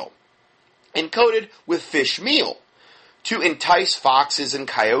fish oil and coated with fish meal to entice foxes and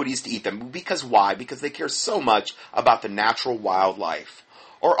coyotes to eat them. Because why? Because they care so much about the natural wildlife.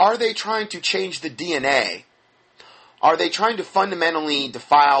 Or are they trying to change the DNA? Are they trying to fundamentally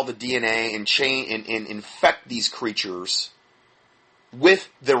defile the DNA and infect these creatures with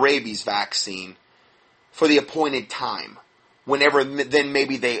the rabies vaccine for the appointed time? Whenever then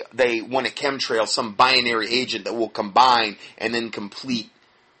maybe they want to chemtrail some binary agent that will combine and then complete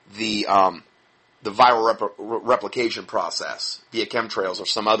the viral replication process via chemtrails or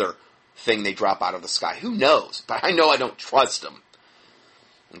some other thing they drop out of the sky. Who knows? But I know I don't trust them.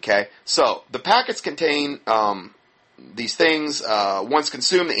 Okay? So, the packets contain these things. Once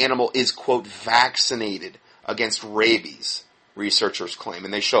consumed, the animal is, quote, vaccinated against rabies, researchers claim.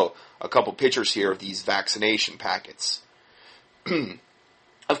 And they show a couple pictures here of these vaccination packets.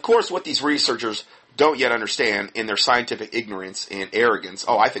 Of course, what these researchers don't yet understand in their scientific ignorance and arrogance,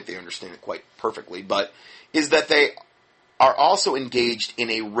 I think they understand it quite perfectly, but is that they are also engaged in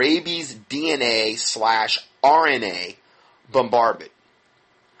a rabies DNA/RNA bombardment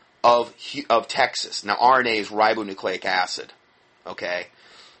of Texas. Now, RNA is ribonucleic acid, okay?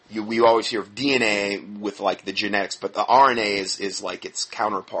 We always hear of DNA with, like, the genetics, but the RNA is like its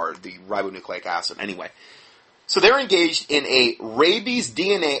counterpart, the ribonucleic acid. Anyway, so they're engaged in a rabies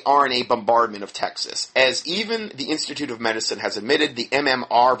DNA-RNA bombardment of Texas, as even the Institute of Medicine has admitted the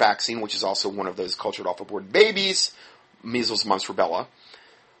MMR vaccine, which is also one of those cultured off-aborted babies, measles, mumps, rubella,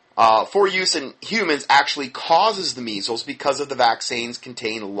 for use in humans actually causes the measles because of the vaccines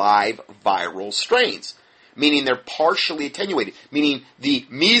contain live viral strains, meaning they're partially attenuated, meaning the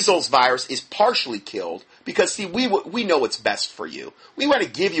measles virus is partially killed because, see, we know what's best for you. We want to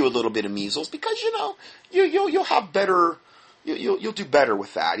give you a little bit of measles because, you'll have better, you'll do better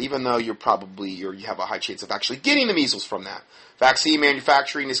with that, even though you have a high chance of actually getting the measles from that. Vaccine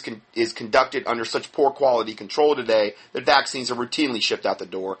manufacturing is conducted under such poor quality control today that vaccines are routinely shipped out the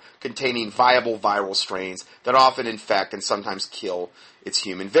door containing viable viral strains that often infect and sometimes kill its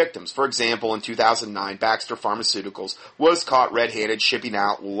human victims. For example, in 2009, Baxter Pharmaceuticals was caught red-handed shipping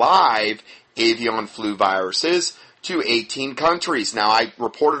out live avian flu viruses to 18 countries. Now, I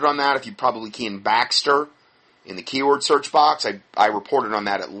reported on that. If you probably key in Baxter in the keyword search box, I reported on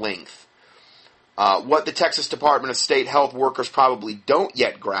that at length. What the Texas Department of State health workers probably don't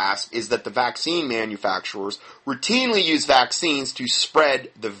yet grasp is that the vaccine manufacturers routinely use vaccines to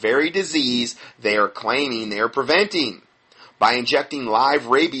spread the very disease they are claiming they are preventing. By injecting live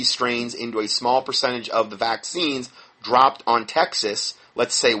rabies strains into a small percentage of the vaccines dropped on Texas,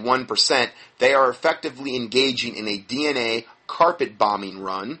 let's say 1%, they are effectively engaging in a DNA carpet bombing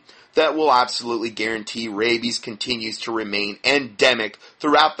run that will absolutely guarantee rabies continues to remain endemic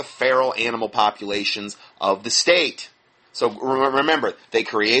throughout the feral animal populations of the state. So remember, they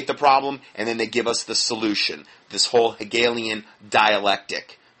create the problem and then they give us the solution. This whole Hegelian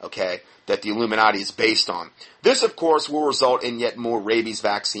dialectic, okay, that the Illuminati is based on. This, of course, will result in yet more rabies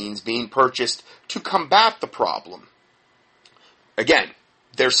vaccines being purchased to combat the problem. Again,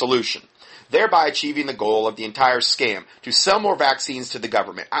 their solution, thereby achieving the goal of the entire scam, to sell more vaccines to the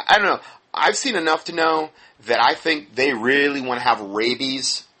government. I don't know. I've seen enough to know that I think they really want to have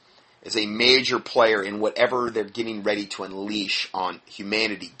rabies as a major player in whatever they're getting ready to unleash on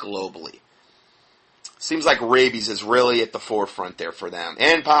humanity globally. Seems like rabies is really at the forefront there for them,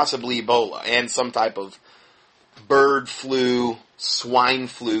 and possibly Ebola, and some type of bird flu, swine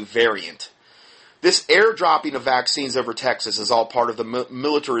flu variant. This airdropping of vaccines over Texas is all part of the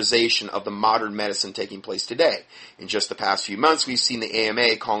militarization of the modern medicine taking place today. In just the past few months, we've seen the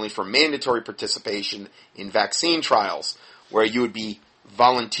AMA calling for mandatory participation in vaccine trials, where you would be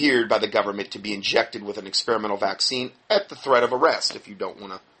volunteered by the government to be injected with an experimental vaccine at the threat of arrest if you don't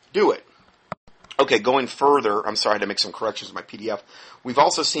want to do it. Okay, going further, I'm sorry, I had to make some corrections in my PDF. We've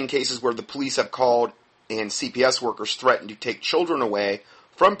also seen cases where the police have called and CPS workers threatened to take children away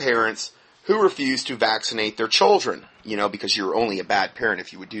from parents who refuse to vaccinate their children, because you're only a bad parent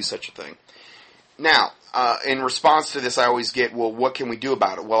if you would do such a thing. Now, in response to this, I always get, well, what can we do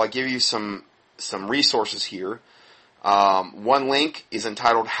about it? Well, I give you some resources here. One link is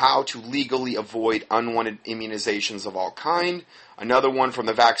entitled How to Legally Avoid Unwanted Immunizations of All Kind. Another one from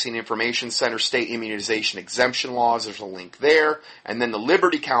the Vaccine Information Center, State Immunization Exemption Laws. There's a link there. And then the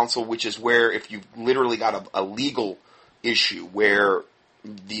Liberty Council, which is where if you've literally got a legal issue where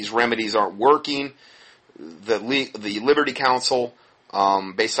these remedies aren't working, the Liberty Council,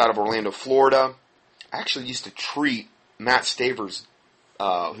 based out of Orlando, Florida, actually used to treat Matt Stavers,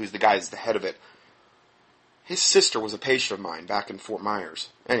 who's the guy who's the head of it. His sister was a patient of mine back in Fort Myers.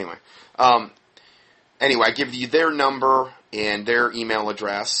 Anyway, I give you their number and their email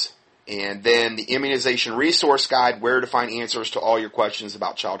address, and then the Immunization Resource Guide, where to find answers to all your questions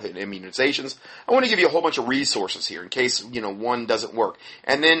about childhood immunizations. I want to give you a whole bunch of resources here in case, one doesn't work.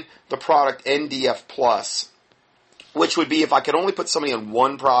 And then the product NDF Plus, which would be if I could only put somebody on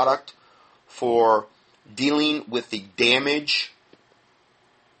one product for dealing with the damage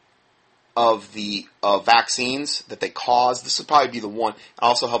of the vaccines that they cause. This would probably be the one. It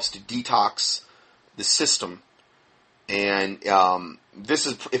also helps to detox the system. And this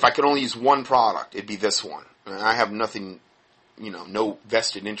is, if I could only use one product, it'd be this one. And I have nothing, no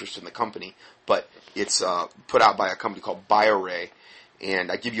vested interest in the company, but it's put out by a company called BioRay.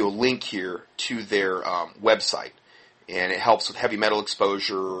 And I give you a link here to their website. And it helps with heavy metal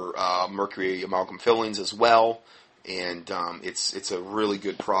exposure, mercury amalgam fillings as well. And it's a really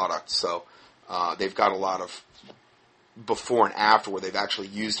good product. So they've got a lot of before and after where they've actually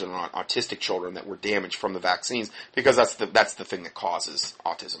used it on autistic children that were damaged from the vaccines, because that's the thing that causes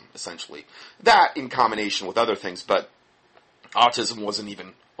autism, essentially. That in combination with other things, but autism wasn't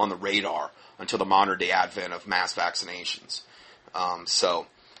even on the radar until the modern day advent of mass vaccinations.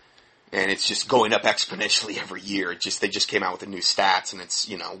 And it's just going up exponentially every year. They just came out with the new stats, and it's,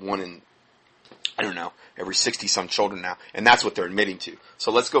 one in, every 60-some children now. And that's what they're admitting to.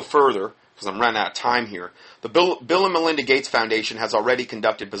 So let's go further, because I'm running out of time here. The Bill and Melinda Gates Foundation has already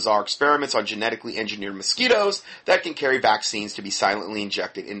conducted bizarre experiments on genetically engineered mosquitoes that can carry vaccines to be silently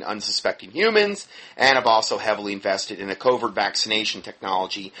injected into unsuspecting humans, and have also heavily invested in a covert vaccination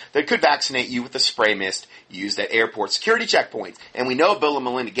technology that could vaccinate you with the spray mist used at airport security checkpoints. And we know Bill and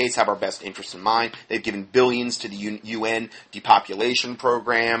Melinda Gates have our best interest in mind. They've given billions to the UN depopulation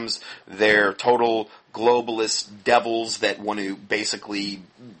programs. They're total globalist devils that want to basically,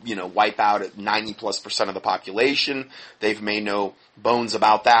 wipe out 90+% of the population. They've made no bones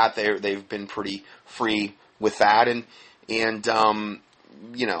about that. They've been pretty free with that, and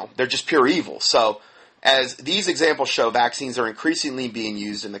they're just pure evil. So, as these examples show, vaccines are increasingly being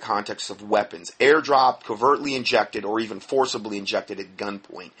used in the context of weapons, airdropped, covertly injected, or even forcibly injected at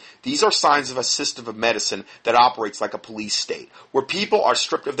gunpoint. These are signs of a system of medicine that operates like a police state, where people are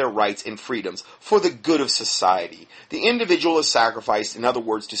stripped of their rights and freedoms for the good of society. The individual is sacrificed, in other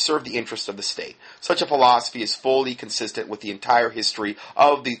words, to serve the interests of the state. Such a philosophy is fully consistent with the entire history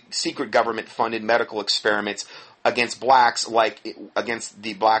of the secret government-funded medical experiments against blacks, like against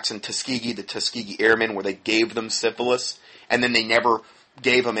the blacks in Tuskegee, the Tuskegee Airmen, where they gave them syphilis, and then they never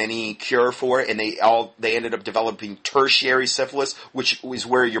gave them any cure for it, and they ended up developing tertiary syphilis, which is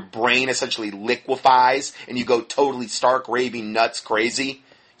where your brain essentially liquefies, and you go totally stark, raving nuts crazy.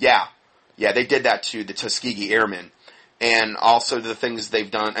 Yeah, they did that to the Tuskegee Airmen. And also the things they've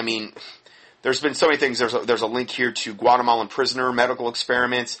done, there's been so many things. There's a link here to Guatemalan prisoner medical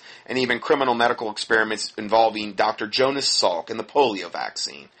experiments and even criminal medical experiments involving Dr. Jonas Salk and the polio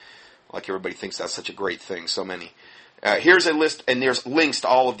vaccine. Like everybody thinks that's such a great thing, so many. Here's a list, and there's links to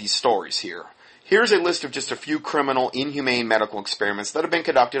all of these stories here. Here's a list of just a few criminal, inhumane medical experiments that have been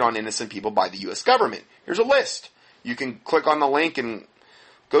conducted on innocent people by the U.S. government. Here's a list. You can click on the link and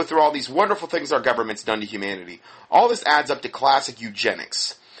go through all these wonderful things our government's done to humanity. All this adds up to classic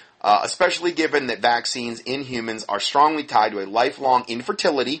eugenics. Especially given that vaccines in humans are strongly tied to a lifelong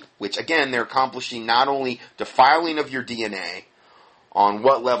infertility, which again, they're accomplishing not only defiling of your DNA, on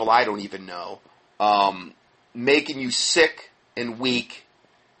what level I don't even know, making you sick and weak,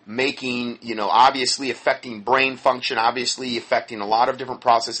 making, obviously affecting brain function, obviously affecting a lot of different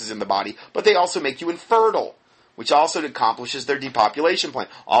processes in the body, but they also make you infertile, which also accomplishes their depopulation plan.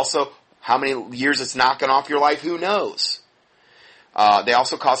 Also, how many years it's knocking off your life, who knows? They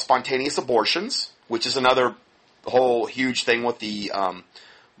also cause spontaneous abortions, which is another whole huge thing with the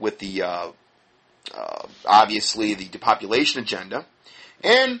obviously the depopulation agenda,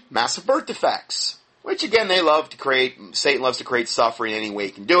 and massive birth defects, which again Satan loves to create suffering any way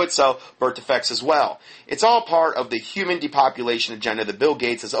he can do it, so birth defects as well. It's all part of the human depopulation agenda that Bill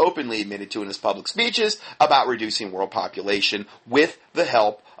Gates has openly admitted to in his public speeches about reducing world population with the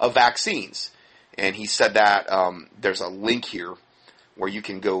help of vaccines. And he said that, there's a link here where you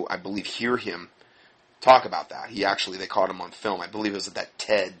can go, I believe, hear him talk about that. They caught him on film. I believe it was at that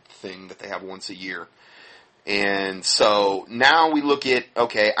TED thing that they have once a year. And so now we look at,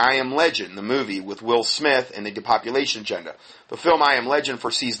 I Am Legend, the movie with Will Smith and the depopulation agenda. The film I Am Legend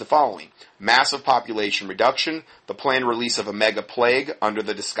foresees the following: massive population reduction, the planned release of a mega plague under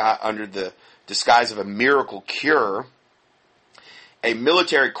the disguise of a miracle cure, a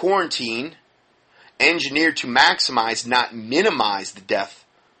military quarantine engineered to maximize, not minimize, the death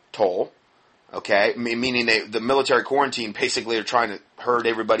toll. Meaning the military quarantine basically are trying to herd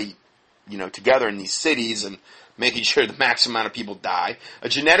everybody together in these cities and making sure the max amount of people die. A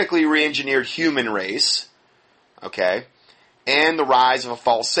genetically re-engineered human race, and the rise of a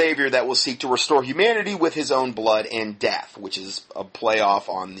false savior that will seek to restore humanity with his own blood and death, which is a playoff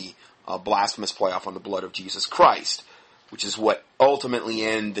on the blasphemous playoff on the blood of Jesus Christ, which is what ultimately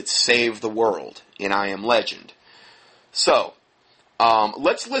that saved the world in I Am Legend. So,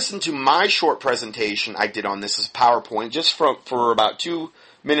 let's listen to my short presentation I did on this as PowerPoint, just for about 2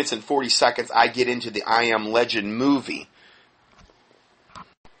 minutes and 40 seconds. I get into the I Am Legend movie.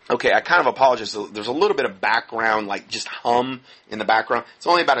 Okay, I kind of apologize. There's a little bit of background, like just hum in the background. It's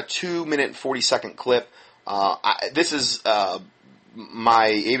only about a 2 minute and 40 second clip. This is my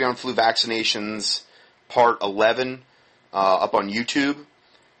avian flu vaccinations part 11 up on YouTube.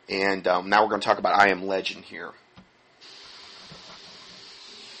 And now we're going to talk about I Am Legend here.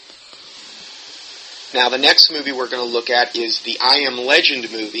 Now, the next movie we're going to look at is the I Am Legend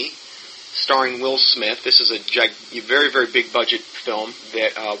movie, starring Will Smith. This is a very, very big budget film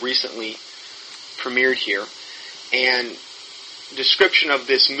that recently premiered here. And description of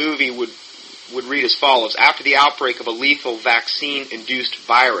this movie would read as follows: after the outbreak of a lethal vaccine-induced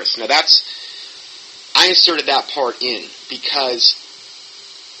virus. Now, I inserted that part in because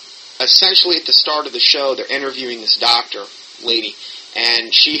essentially at the start of the show, they're interviewing this doctor lady,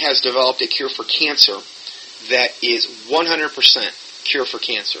 and she has developed a cure for cancer that is 100% cure for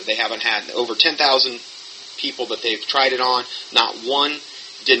cancer. They haven't had over 10,000 people that they've tried it on. Not one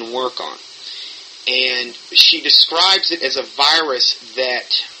didn't work on. And she describes it as a virus that,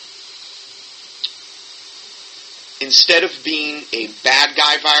 instead of being a bad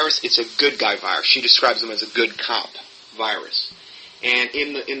guy virus, it's a good guy virus. She describes them as a good cop virus. And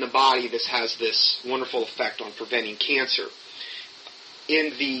in the body, this has this wonderful effect on preventing cancer.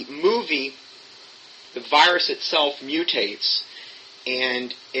 In the movie, the virus itself mutates,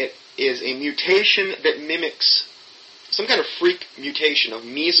 and it is a mutation that mimics some kind of freak mutation of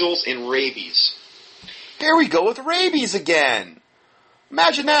measles and rabies. Here we go with rabies again.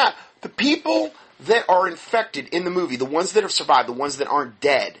 Imagine that. The people that are infected in the movie, the ones that have survived, the ones that aren't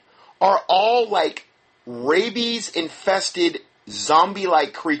dead, are all like rabies-infested,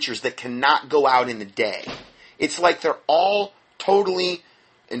 zombie-like creatures that cannot go out in the day. It's like they're all totally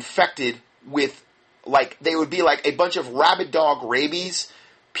infected with, like, they would be like a bunch of rabid dog rabies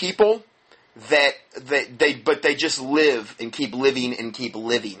people that they just live and keep living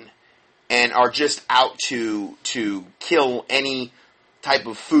and are just out to kill any type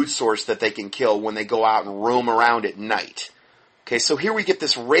of food source that they can kill when they go out and roam around at night. Okay, so here we get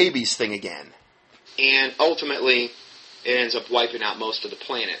this rabies thing again. And ultimately, it ends up wiping out most of the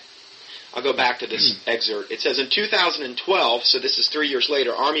planet. I'll go back to this excerpt. It says, in 2012, so this is 3 years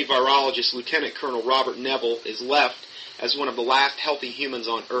later, Army virologist Lieutenant Colonel Robert Neville is left as one of the last healthy humans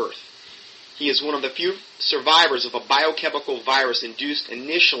on Earth. He is one of the few survivors of a biochemical virus induced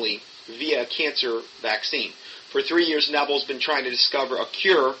initially via a cancer vaccine. For 3 years, Neville's been trying to discover a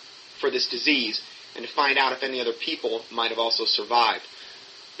cure for this disease and to find out if any other people might have also survived.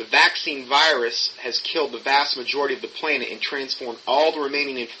 The vaccine virus has killed the vast majority of the planet and transformed all the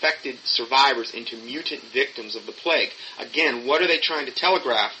remaining infected survivors into mutant victims of the plague. Again, what are they trying to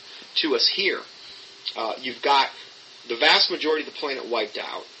telegraph to us here? You've got the vast majority of the planet wiped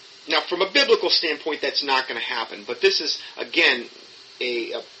out. Now, from a biblical standpoint, that's not going to happen. But this is, again,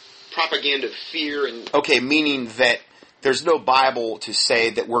 a propaganda of fear. Okay, meaning that there's no Bible to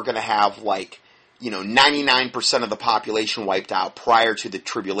say that we're going to have, 99% of the population wiped out prior to the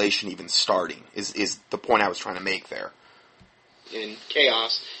tribulation even starting, is the point I was trying to make there. In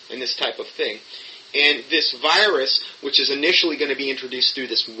chaos and this type of thing. And this virus, which is initially going to be introduced through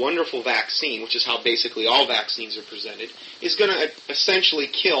this wonderful vaccine, which is how basically all vaccines are presented, is going to essentially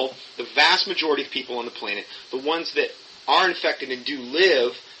kill the vast majority of people on the planet. The ones that are infected and do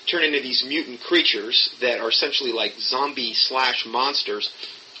live turn into these mutant creatures that are essentially like zombie/monsters.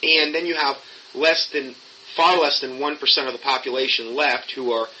 And then you have far less than 1% of the population left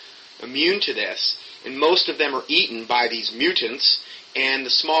who are immune to this, and most of them are eaten by these mutants, and the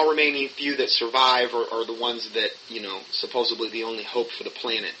small remaining few that survive are the ones that, supposedly the only hope for the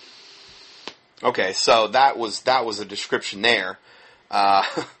planet. Okay, so that was a description there. Uh,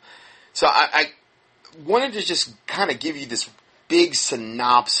 so I wanted to just kind of give you this big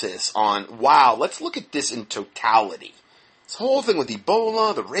synopsis on, wow, let's look at this in totality. This whole thing with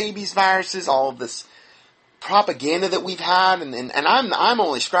Ebola, the rabies viruses, all of this propaganda that we've had, and I'm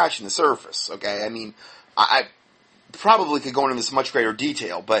only scratching the surface, okay? I mean, I probably could go into this much greater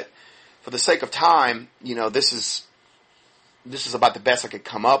detail, but for the sake of time, this is about the best I could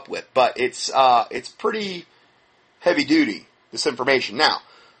come up with. But it's pretty heavy duty, this information. Now,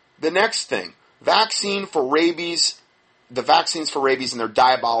 the next thing, the vaccines for rabies and their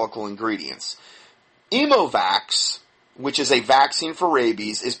diabolical ingredients. Emovax, which is a vaccine for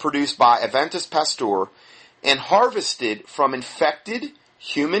rabies, is produced by Aventis Pasteur and harvested from infected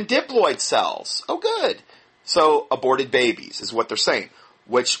human diploid cells. Oh, good. So, aborted babies is what they're saying.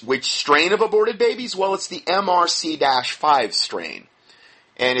 Which strain of aborted babies? Well, it's the MRC-5 strain.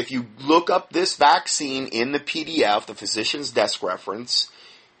 And if you look up this vaccine in the PDF, the physician's desk reference,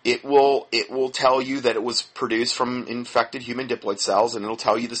 it will tell you that it was produced from infected human diploid cells, and it'll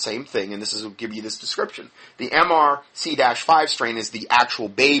tell you the same thing, and will give you this description. The MRC-5 strain is the actual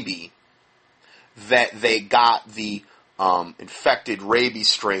baby that they got the infected rabies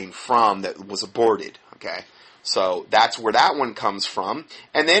strain from that was aborted, okay? So that's where that one comes from.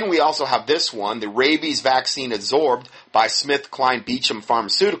 And then we also have this one, the rabies vaccine absorbed by SmithKline Beecham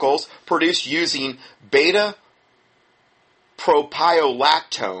Pharmaceuticals, produced using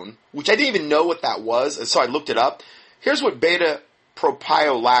beta-propiolactone, which I didn't even know what that was, and so I looked it up. Here's what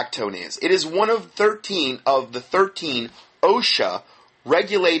beta-propiolactone is. It is one of 13 OSHA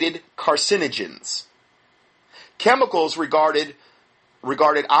regulated carcinogens. Chemicals regarded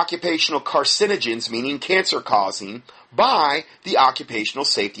occupational carcinogens, meaning cancer-causing, by the Occupational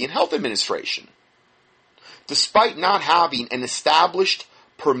Safety and Health Administration. Despite not having an established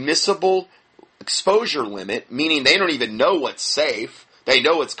permissible exposure limit, meaning they don't even know what's safe, they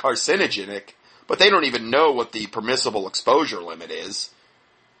know it's carcinogenic, but they don't even know what the permissible exposure limit is.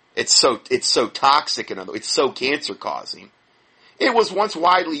 It's so toxic, it's so cancer-causing. It was once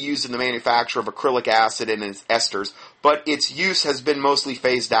widely used in the manufacture of acrylic acid and its esters, but its use has been mostly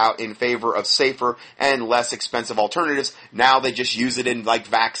phased out in favor of safer and less expensive alternatives. Now they just use it in like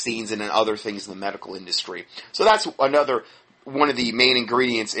vaccines and in other things in the medical industry. So that's another one of the main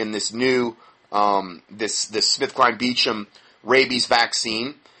ingredients in this new this SmithKline Beecham rabies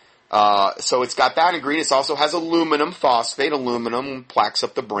vaccine. So it's got that ingredient. It also has aluminum phosphate. Aluminum plaques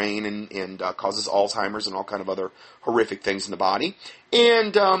up the brain and causes Alzheimer's and all kind of other horrific things in the body.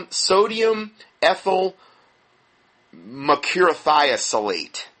 And sodium ethyl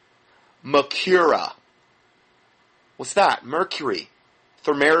mercurothiazolate. Mercura. What's that? Mercury.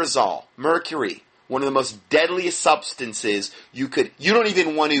 Thimerosal. Mercury. One of the most deadliest substances you don't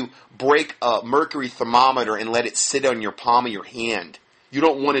even want to break a mercury thermometer and let it sit on your palm of your hand. You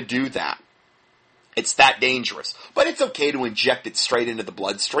don't want to do that. It's that dangerous. But it's okay to inject it straight into the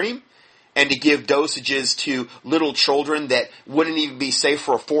bloodstream and to give dosages to little children that wouldn't even be safe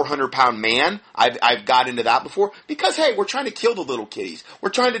for a 400-pound man. I've got into that before. Because, hey, we're trying to kill the little kiddies. We're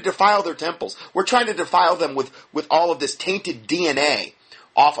trying to defile their temples. We're trying to defile them with all of this tainted DNA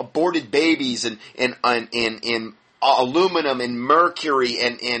off aborted babies and aluminum and mercury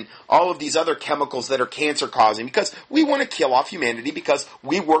and all of these other chemicals that are cancer causing, because we want to kill off humanity because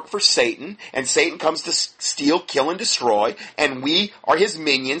we work for Satan, and Satan comes to steal, kill, and destroy, and we are his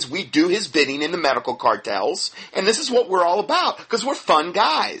minions. We do his bidding in the medical cartels, and this is what we're all about because we're fun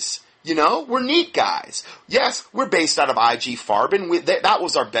guys. We're neat guys. Yes, we're based out of IG Farben. That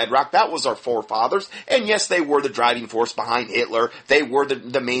was our bedrock. That was our forefathers. And yes, they were the driving force behind Hitler. They were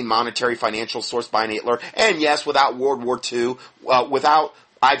the main monetary financial source behind Hitler. And yes, without World War II, without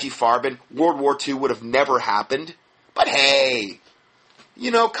IG Farben, World War II would have never happened. But hey,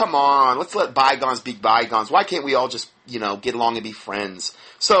 come on. Let's let bygones be bygones. Why can't we all just, get along and be friends?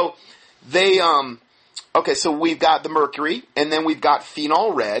 So they, okay, so we've got the mercury, and then we've got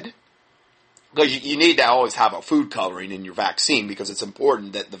phenol red. Because you need to always have a food coloring in your vaccine, because it's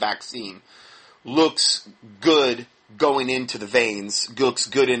important that the vaccine looks good going into the veins, looks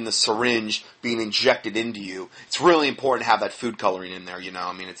good in the syringe being injected into you. It's really important to have that food coloring in there,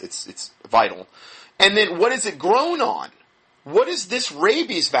 it's vital. And then what is it grown on? What is this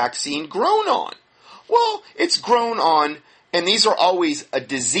rabies vaccine grown on? Well, it's grown on, and these are always a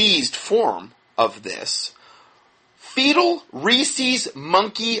diseased form of this, fetal rhesus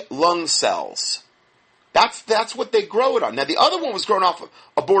monkey lung cells. That's what they grow it on. Now, the other one was grown off of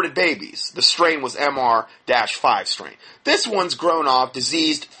aborted babies. The strain was MR-5 strain. This one's grown off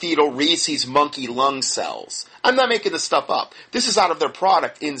diseased fetal rhesus monkey lung cells. I'm not making this stuff up. This is out of their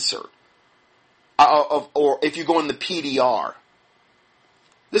product insert. or if you go in the PDR.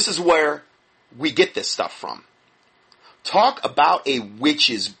 This is where we get this stuff from. Talk about a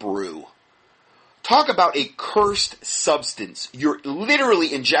witch's brew. Talk about a cursed substance you're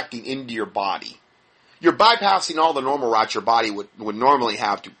literally injecting into your body. You're bypassing all the normal routes your body would normally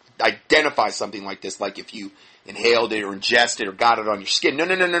have to identify something like this, like if you inhaled it or ingested or got it on your skin.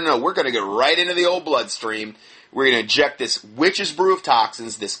 No. We're going to get right into the old bloodstream. We're going to inject this witch's brew of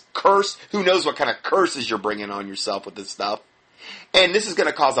toxins, this curse. Who knows what kind of curses you're bringing on yourself with this stuff. And this is going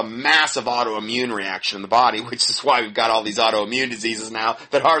to cause a massive autoimmune reaction in the body, which is why we've got all these autoimmune diseases now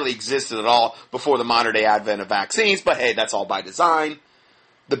that hardly existed at all before the modern day advent of vaccines. But hey, that's all by design.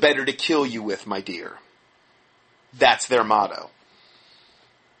 The better to kill you with, my dear. That's their motto.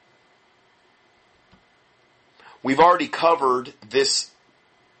 We've already covered this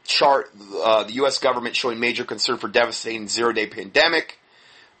chart, the U.S. government showing major concern for devastating zero-day pandemic.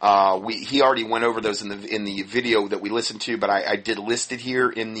 He already went over those in the video that we listened to, but I did list it here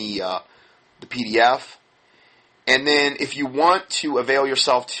in the PDF. And then if you want to avail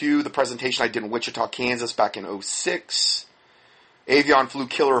yourself to the presentation I did in Wichita, Kansas back in 2006, Avian Flu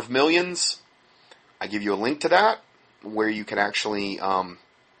Killer of Millions, I give you a link to that where you can actually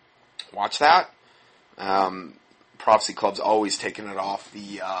watch that. Prophecy Club's always taking it off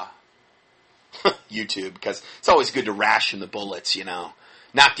the YouTube because it's always good to ration the bullets, you know.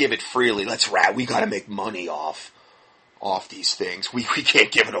 Not give it freely. We got to make money off these things. We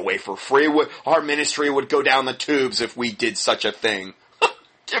can't give it away for free. Our ministry would go down the tubes if we did such a thing.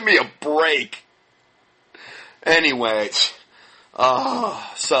 Give me a break. Anyway,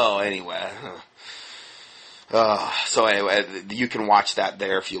 you can watch that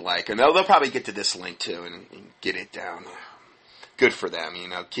there if you like, and they'll probably get to this link too and get it down. Good for them, you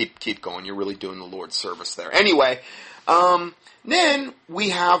know. Keep going. You're really doing the Lord's service there. Anyway, then we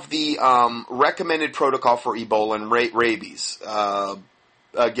have the recommended protocol for Ebola and rabies.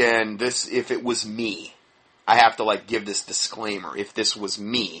 Again, if it was me, I have to give this disclaimer. If this was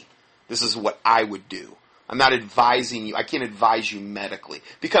me, this is what I would do. I'm not advising you. I can't advise you medically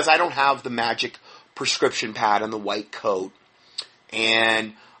because I don't have the magic prescription pad and the white coat,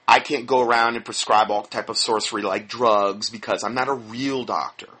 and I can't go around and prescribe all type of sorcery like drugs because I'm not a real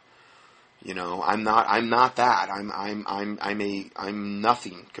doctor. You know, I'm not that. I'm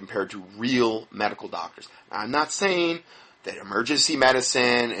nothing compared to real medical doctors. Now, I'm not saying that emergency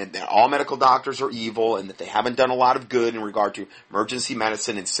medicine and that all medical doctors are evil and that they haven't done a lot of good in regard to emergency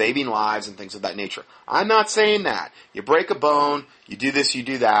medicine and saving lives and things of that nature. I'm not saying that. You break a bone, you do this, you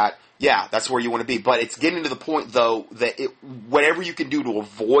do that. Yeah, that's where you want to be. But it's getting to the point, though, that whatever you can do to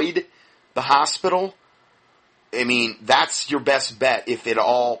avoid the hospital, I mean, that's your best bet if at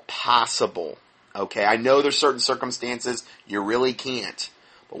all possible. Okay, I know there's certain circumstances you really can't.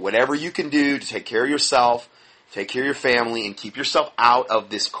 But whatever you can do to take care of yourself, take care of your family, and keep yourself out of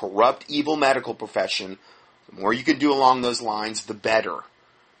this corrupt, evil medical profession, the more you can do along those lines, the better.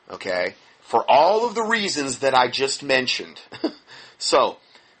 Okay? For all of the reasons that I just mentioned. So,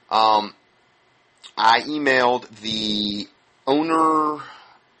 I emailed the owner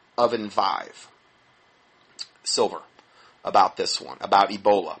of Envive, Silver, about this one, about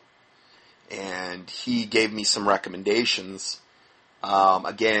Ebola. And he gave me some recommendations.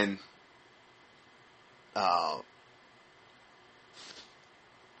 They're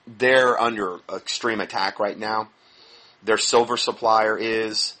under extreme attack right now. Their silver supplier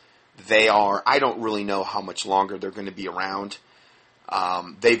is. I don't really know how much longer they're going to be around.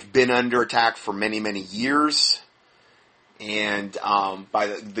 They've been under attack for many, many years. And by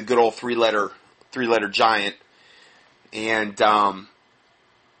the good old three-letter giant. And I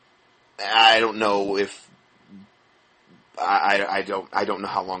don't know if I don't know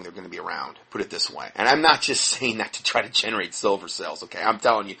how long they're going to be around. Put it this way, and I'm not just saying that to try to generate silver sales. Okay, I'm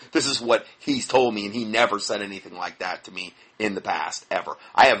telling you, this is what he's told me, and he never said anything like that to me in the past ever.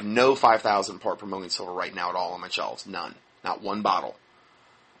 I have no 5,000 part promoting silver right now at all on my shelves. None, not one bottle.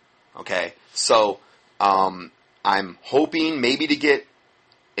 Okay, so I'm hoping maybe to get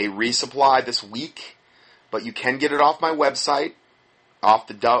a resupply this week, but you can get it off my website, off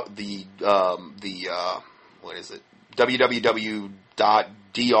what is it?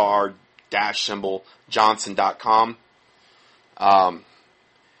 www.dr-johnson.com.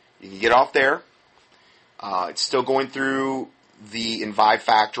 You can get off there. It's still going through the Envive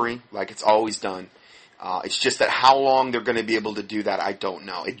factory like it's always done. It's just that how long they're going to be able to do that, I don't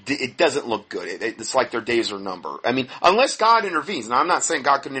know. It doesn't look good. It's like their days are numbered. I mean, unless God intervenes. Now, I'm not saying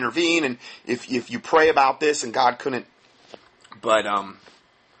God couldn't intervene, and if you pray about this and God couldn't, but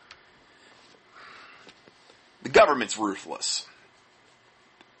the government's ruthless.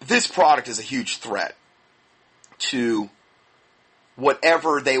 this product is a huge threat to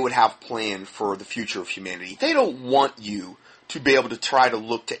whatever they would have planned for the future of humanity. They don't want you to be able to try to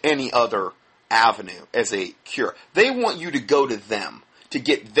look to any other avenue as a cure. They want you to go to them to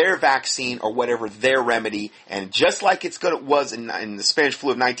get their vaccine or whatever their remedy, and just like it was in the Spanish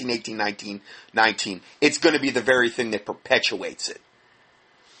flu of 1918-1919, it's going to be the very thing that perpetuates it.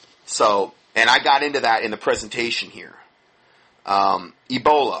 So, and I got into that in the presentation here.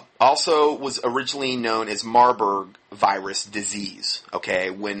 Ebola also was originally known as Marburg virus disease. Okay,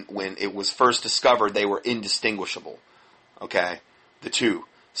 when it was first discovered, they were indistinguishable. Okay, the two.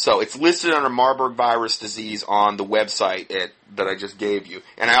 So it's listed under Marburg virus disease on the website that I just gave you,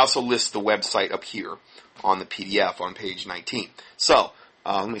 and I also list the website up here on the PDF on page 19. So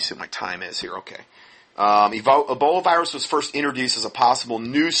let me see what my time is here. Okay. Ebola virus was first introduced as a possible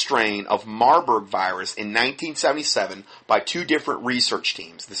new strain of Marburg virus in 1977 by two different research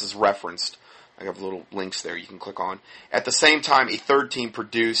teams. This is referenced. I have little links there you can click on. At the same time, a third team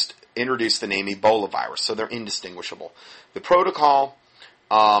introduced the name Ebola virus, so they're indistinguishable. The protocol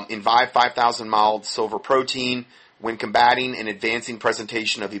involved 5,000 mild silver protein. When combating and advancing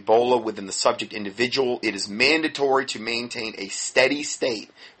presentation of Ebola within the subject individual, it is mandatory to maintain a steady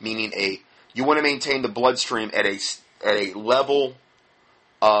state, meaning you want to maintain the bloodstream at a level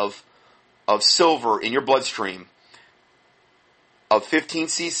of silver in your bloodstream of 15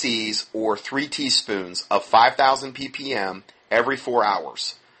 cc's or 3 teaspoons of 5,000 ppm every 4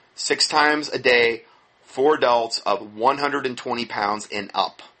 hours, 6 times a day for adults of 120 pounds and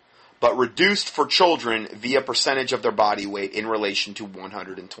up, but reduced for children via percentage of their body weight in relation to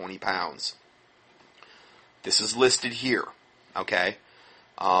 120 pounds. This is listed here, okay?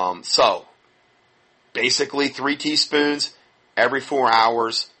 So, basically 3 teaspoons every 4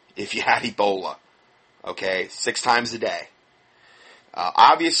 hours if you had Ebola, okay? 6 times a day.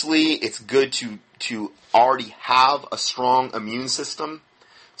 Obviously, it's good to already have a strong immune system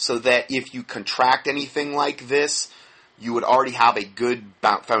so that if you contract anything like this, you would already have a good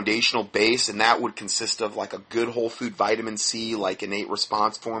foundational base, and that would consist of like a good whole food vitamin C, like Innate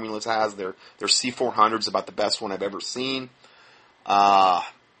Response Formulas has. Their C400 is about the best one I've ever seen.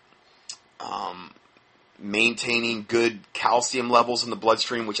 Maintaining good calcium levels in the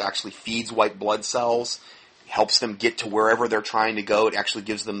bloodstream, which actually feeds white blood cells, helps them get to wherever they're trying to go. It actually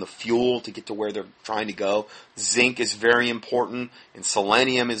gives them the fuel to get to where they're trying to go. Zinc is very important, and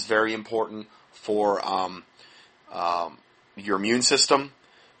selenium is very important for your immune system.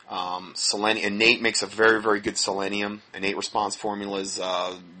 Innate makes a very, very good selenium. Innate Response Formulas.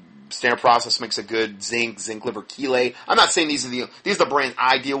 Standard Process makes a good zinc liver chelate. I'm not saying these are the brands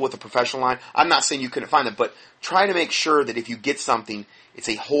I deal with, the professional line. I'm not saying you couldn't find them, but try to make sure that if you get something, it's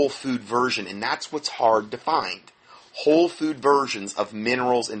a whole food version, and that's what's hard to find. Whole food versions of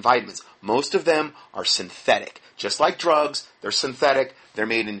minerals and vitamins. Most of them are synthetic. Just like drugs, they're synthetic. They're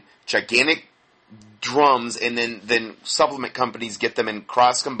made in gigantic drums, and then supplement companies get them and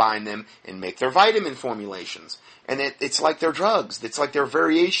cross-combine them and make their vitamin formulations. And it's like they're drugs. It's like they're a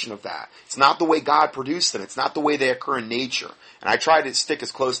variation of that. It's not the way God produced them. It's not the way they occur in nature. And I try to stick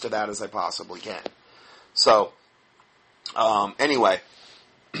as close to that as I possibly can. So, anyway,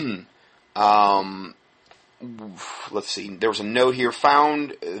 let's see. There was a note here. The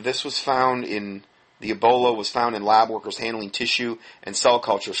Ebola was found in lab workers handling tissue and cell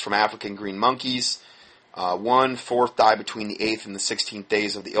cultures from African green monkeys. 1/4 died between the 8th and the 16th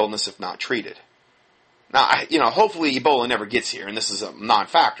days of the illness if not treated. Now, hopefully Ebola never gets here, and this is a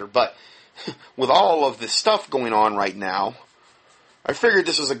non-factor, but with all of this stuff going on right now, I figured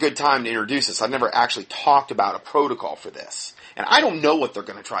this was a good time to introduce this. I've never actually talked about a protocol for this. And I don't know what they're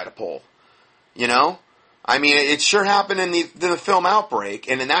going to try to pull. I mean, it sure happened in the film Outbreak,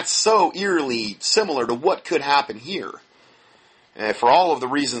 and that's so eerily similar to what could happen here. For all of the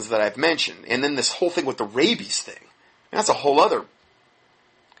reasons that I've mentioned. And then this whole thing with the rabies thing. That's a whole other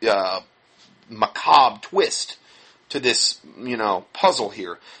macabre twist to this, puzzle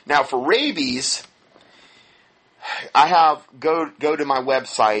here. Now, for rabies, I have go to my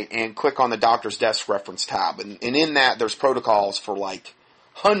website and click on the Doctor's Desk reference tab. And in that, there's protocols for like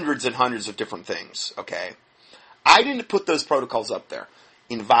hundreds and hundreds of different things, okay? I didn't put those protocols up there.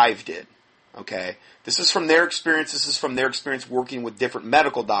 Envive did, okay? This is from their experience. This is from their experience working with different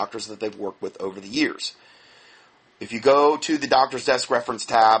medical doctors that they've worked with over the years. If you go to the Doctor's Desk reference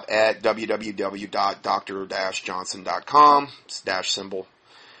tab at www.dr-johnson.com, --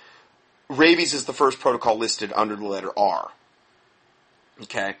 rabies is the first protocol listed under the letter R.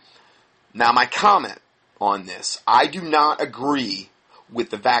 Okay? Now, my comment on this, I do not agree with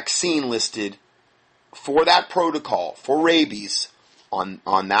the vaccine listed for that protocol, for rabies, on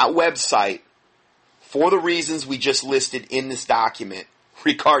that website for the reasons we just listed in this document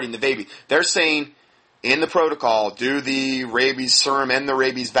regarding the baby. They're saying in the protocol, do the rabies serum and the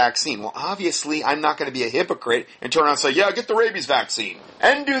rabies vaccine. Well, obviously, I'm not going to be a hypocrite and turn around and say, yeah, get the rabies vaccine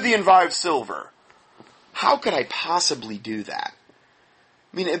and do the Envive Silver. How could I possibly do that?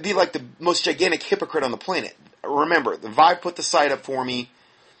 I mean, it'd be like the most gigantic hypocrite on the planet. Remember, the Vive put the site up for me,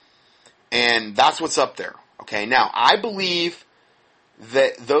 and that's what's up there. Okay, now, I believe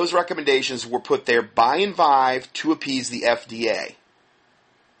that those recommendations were put there by Envive to appease the FDA.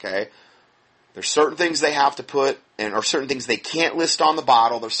 Okay? There's certain things they have to put, or certain things they can't list on the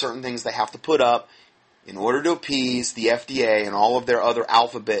bottle. There's certain things they have to put up in order to appease the FDA and all of their other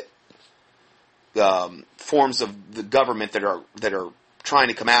alphabet forms of the government that are trying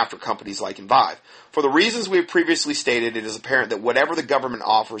to come after companies like Envive. For the reasons we have previously stated, it is apparent that whatever the government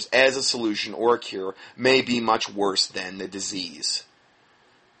offers as a solution or a cure may be much worse than the disease.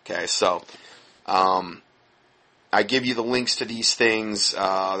 Okay, so I give you the links to these things,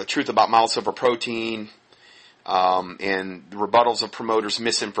 the truth about mild silver protein, and the rebuttals of promoters'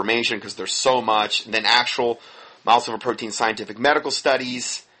 misinformation, because there's so much, and then actual mild silver protein scientific medical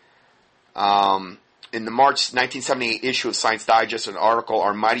studies. In the March 1978 issue of Science Digest, an article,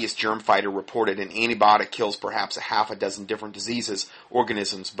 Our Mightiest Germ Fighter, reported an antibiotic kills perhaps a half a dozen different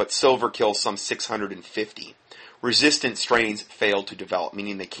organisms, but silver kills some 650. Resistant strains failed to develop,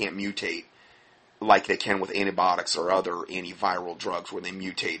 meaning they can't mutate like they can with antibiotics or other antiviral drugs where they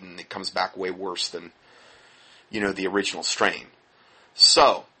mutate and it comes back way worse than, the original strain.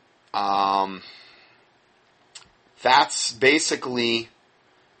 So, that's basically,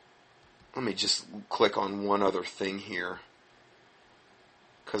 let me just click on one other thing here,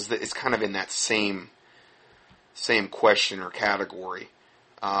 because it's kind of in that same question or category,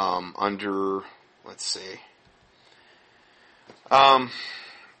 under, let's see,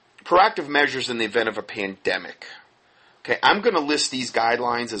 proactive measures in the event of a pandemic. Okay, I'm going to list these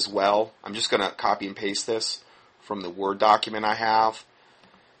guidelines as well. I'm just going to copy and paste this from the Word document I have.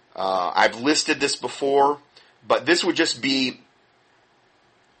 I've listed this before, but this would just be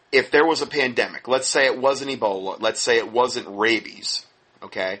if there was a pandemic. Let's say it wasn't Ebola. Let's say it wasn't rabies.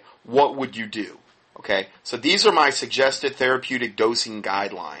 Okay, what would you do? Okay, so these are my suggested therapeutic dosing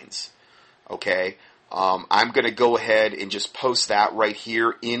guidelines. Okay, I'm going to go ahead and just post that right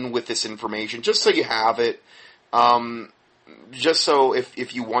here in with this information, just so you have it. Just so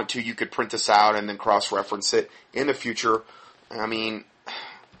if you want to, you could print this out and then cross-reference it in the future. I mean,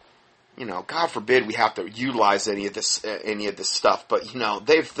 God forbid we have to utilize any of this stuff, but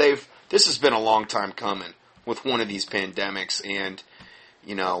this has been a long time coming with one of these pandemics, and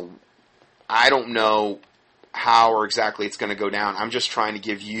I don't know how or exactly it's going to go down. I'm just trying to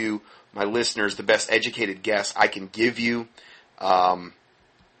give you, my listeners, the best educated guess I can give you.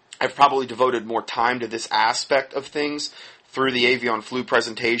 I've probably devoted more time to this aspect of things through the avian flu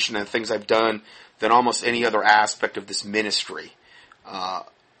presentation and things I've done than almost any other aspect of this ministry.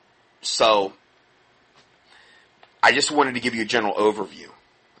 So I just wanted to give you a general overview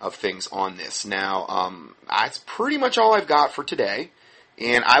of things on this. Now, that's pretty much all I've got for today,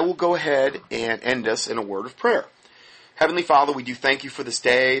 and I will go ahead and end us in a word of prayer. Heavenly Father, we do thank you for this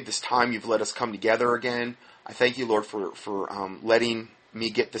day, this time you've let us come together again. I thank you, Lord, for letting me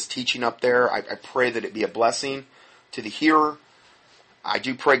get this teaching up there. I pray that it be a blessing to the hearer. I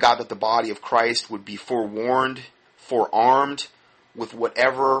do pray, God, that the body of Christ would be forewarned, forearmed with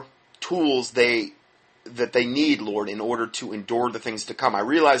whatever tools that they need, Lord, in order to endure the things to come. I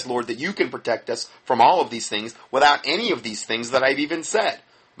realize, Lord, that you can protect us from all of these things without any of these things that I've even said.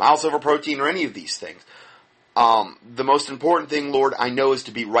 Mild silver protein or any of these things. The most important thing, Lord, I know is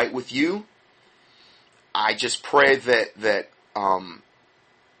to be right with you. I just pray that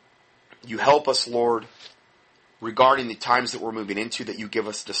you help us, Lord, regarding the times that we're moving into, that you give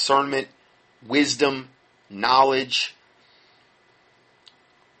us discernment, wisdom, knowledge,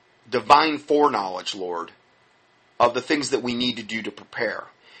 divine foreknowledge, Lord, of the things that we need to do to prepare.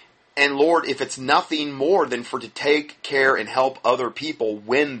 And Lord, if it's nothing more than to take care and help other people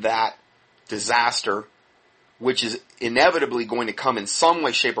when that disaster, which is inevitably going to come in some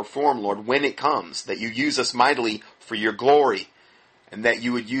way, shape, or form, Lord, when it comes, that you use us mightily for your glory, and that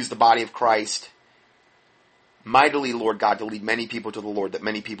you would use the body of Christ mightily, Lord God, to lead many people to the Lord, that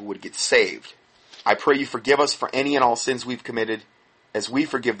many people would get saved. I pray you forgive us for any and all sins we've committed, as we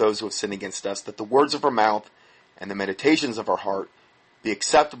forgive those who have sinned against us, that the words of our mouth and the meditations of our heart be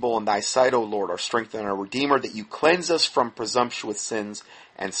acceptable in thy sight, O Lord, our strength and our Redeemer, that you cleanse us from presumptuous sins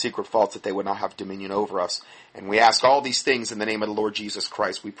and secret faults, that they would not have dominion over us. And we ask all these things in the name of the Lord Jesus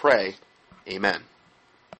Christ, we pray. Amen.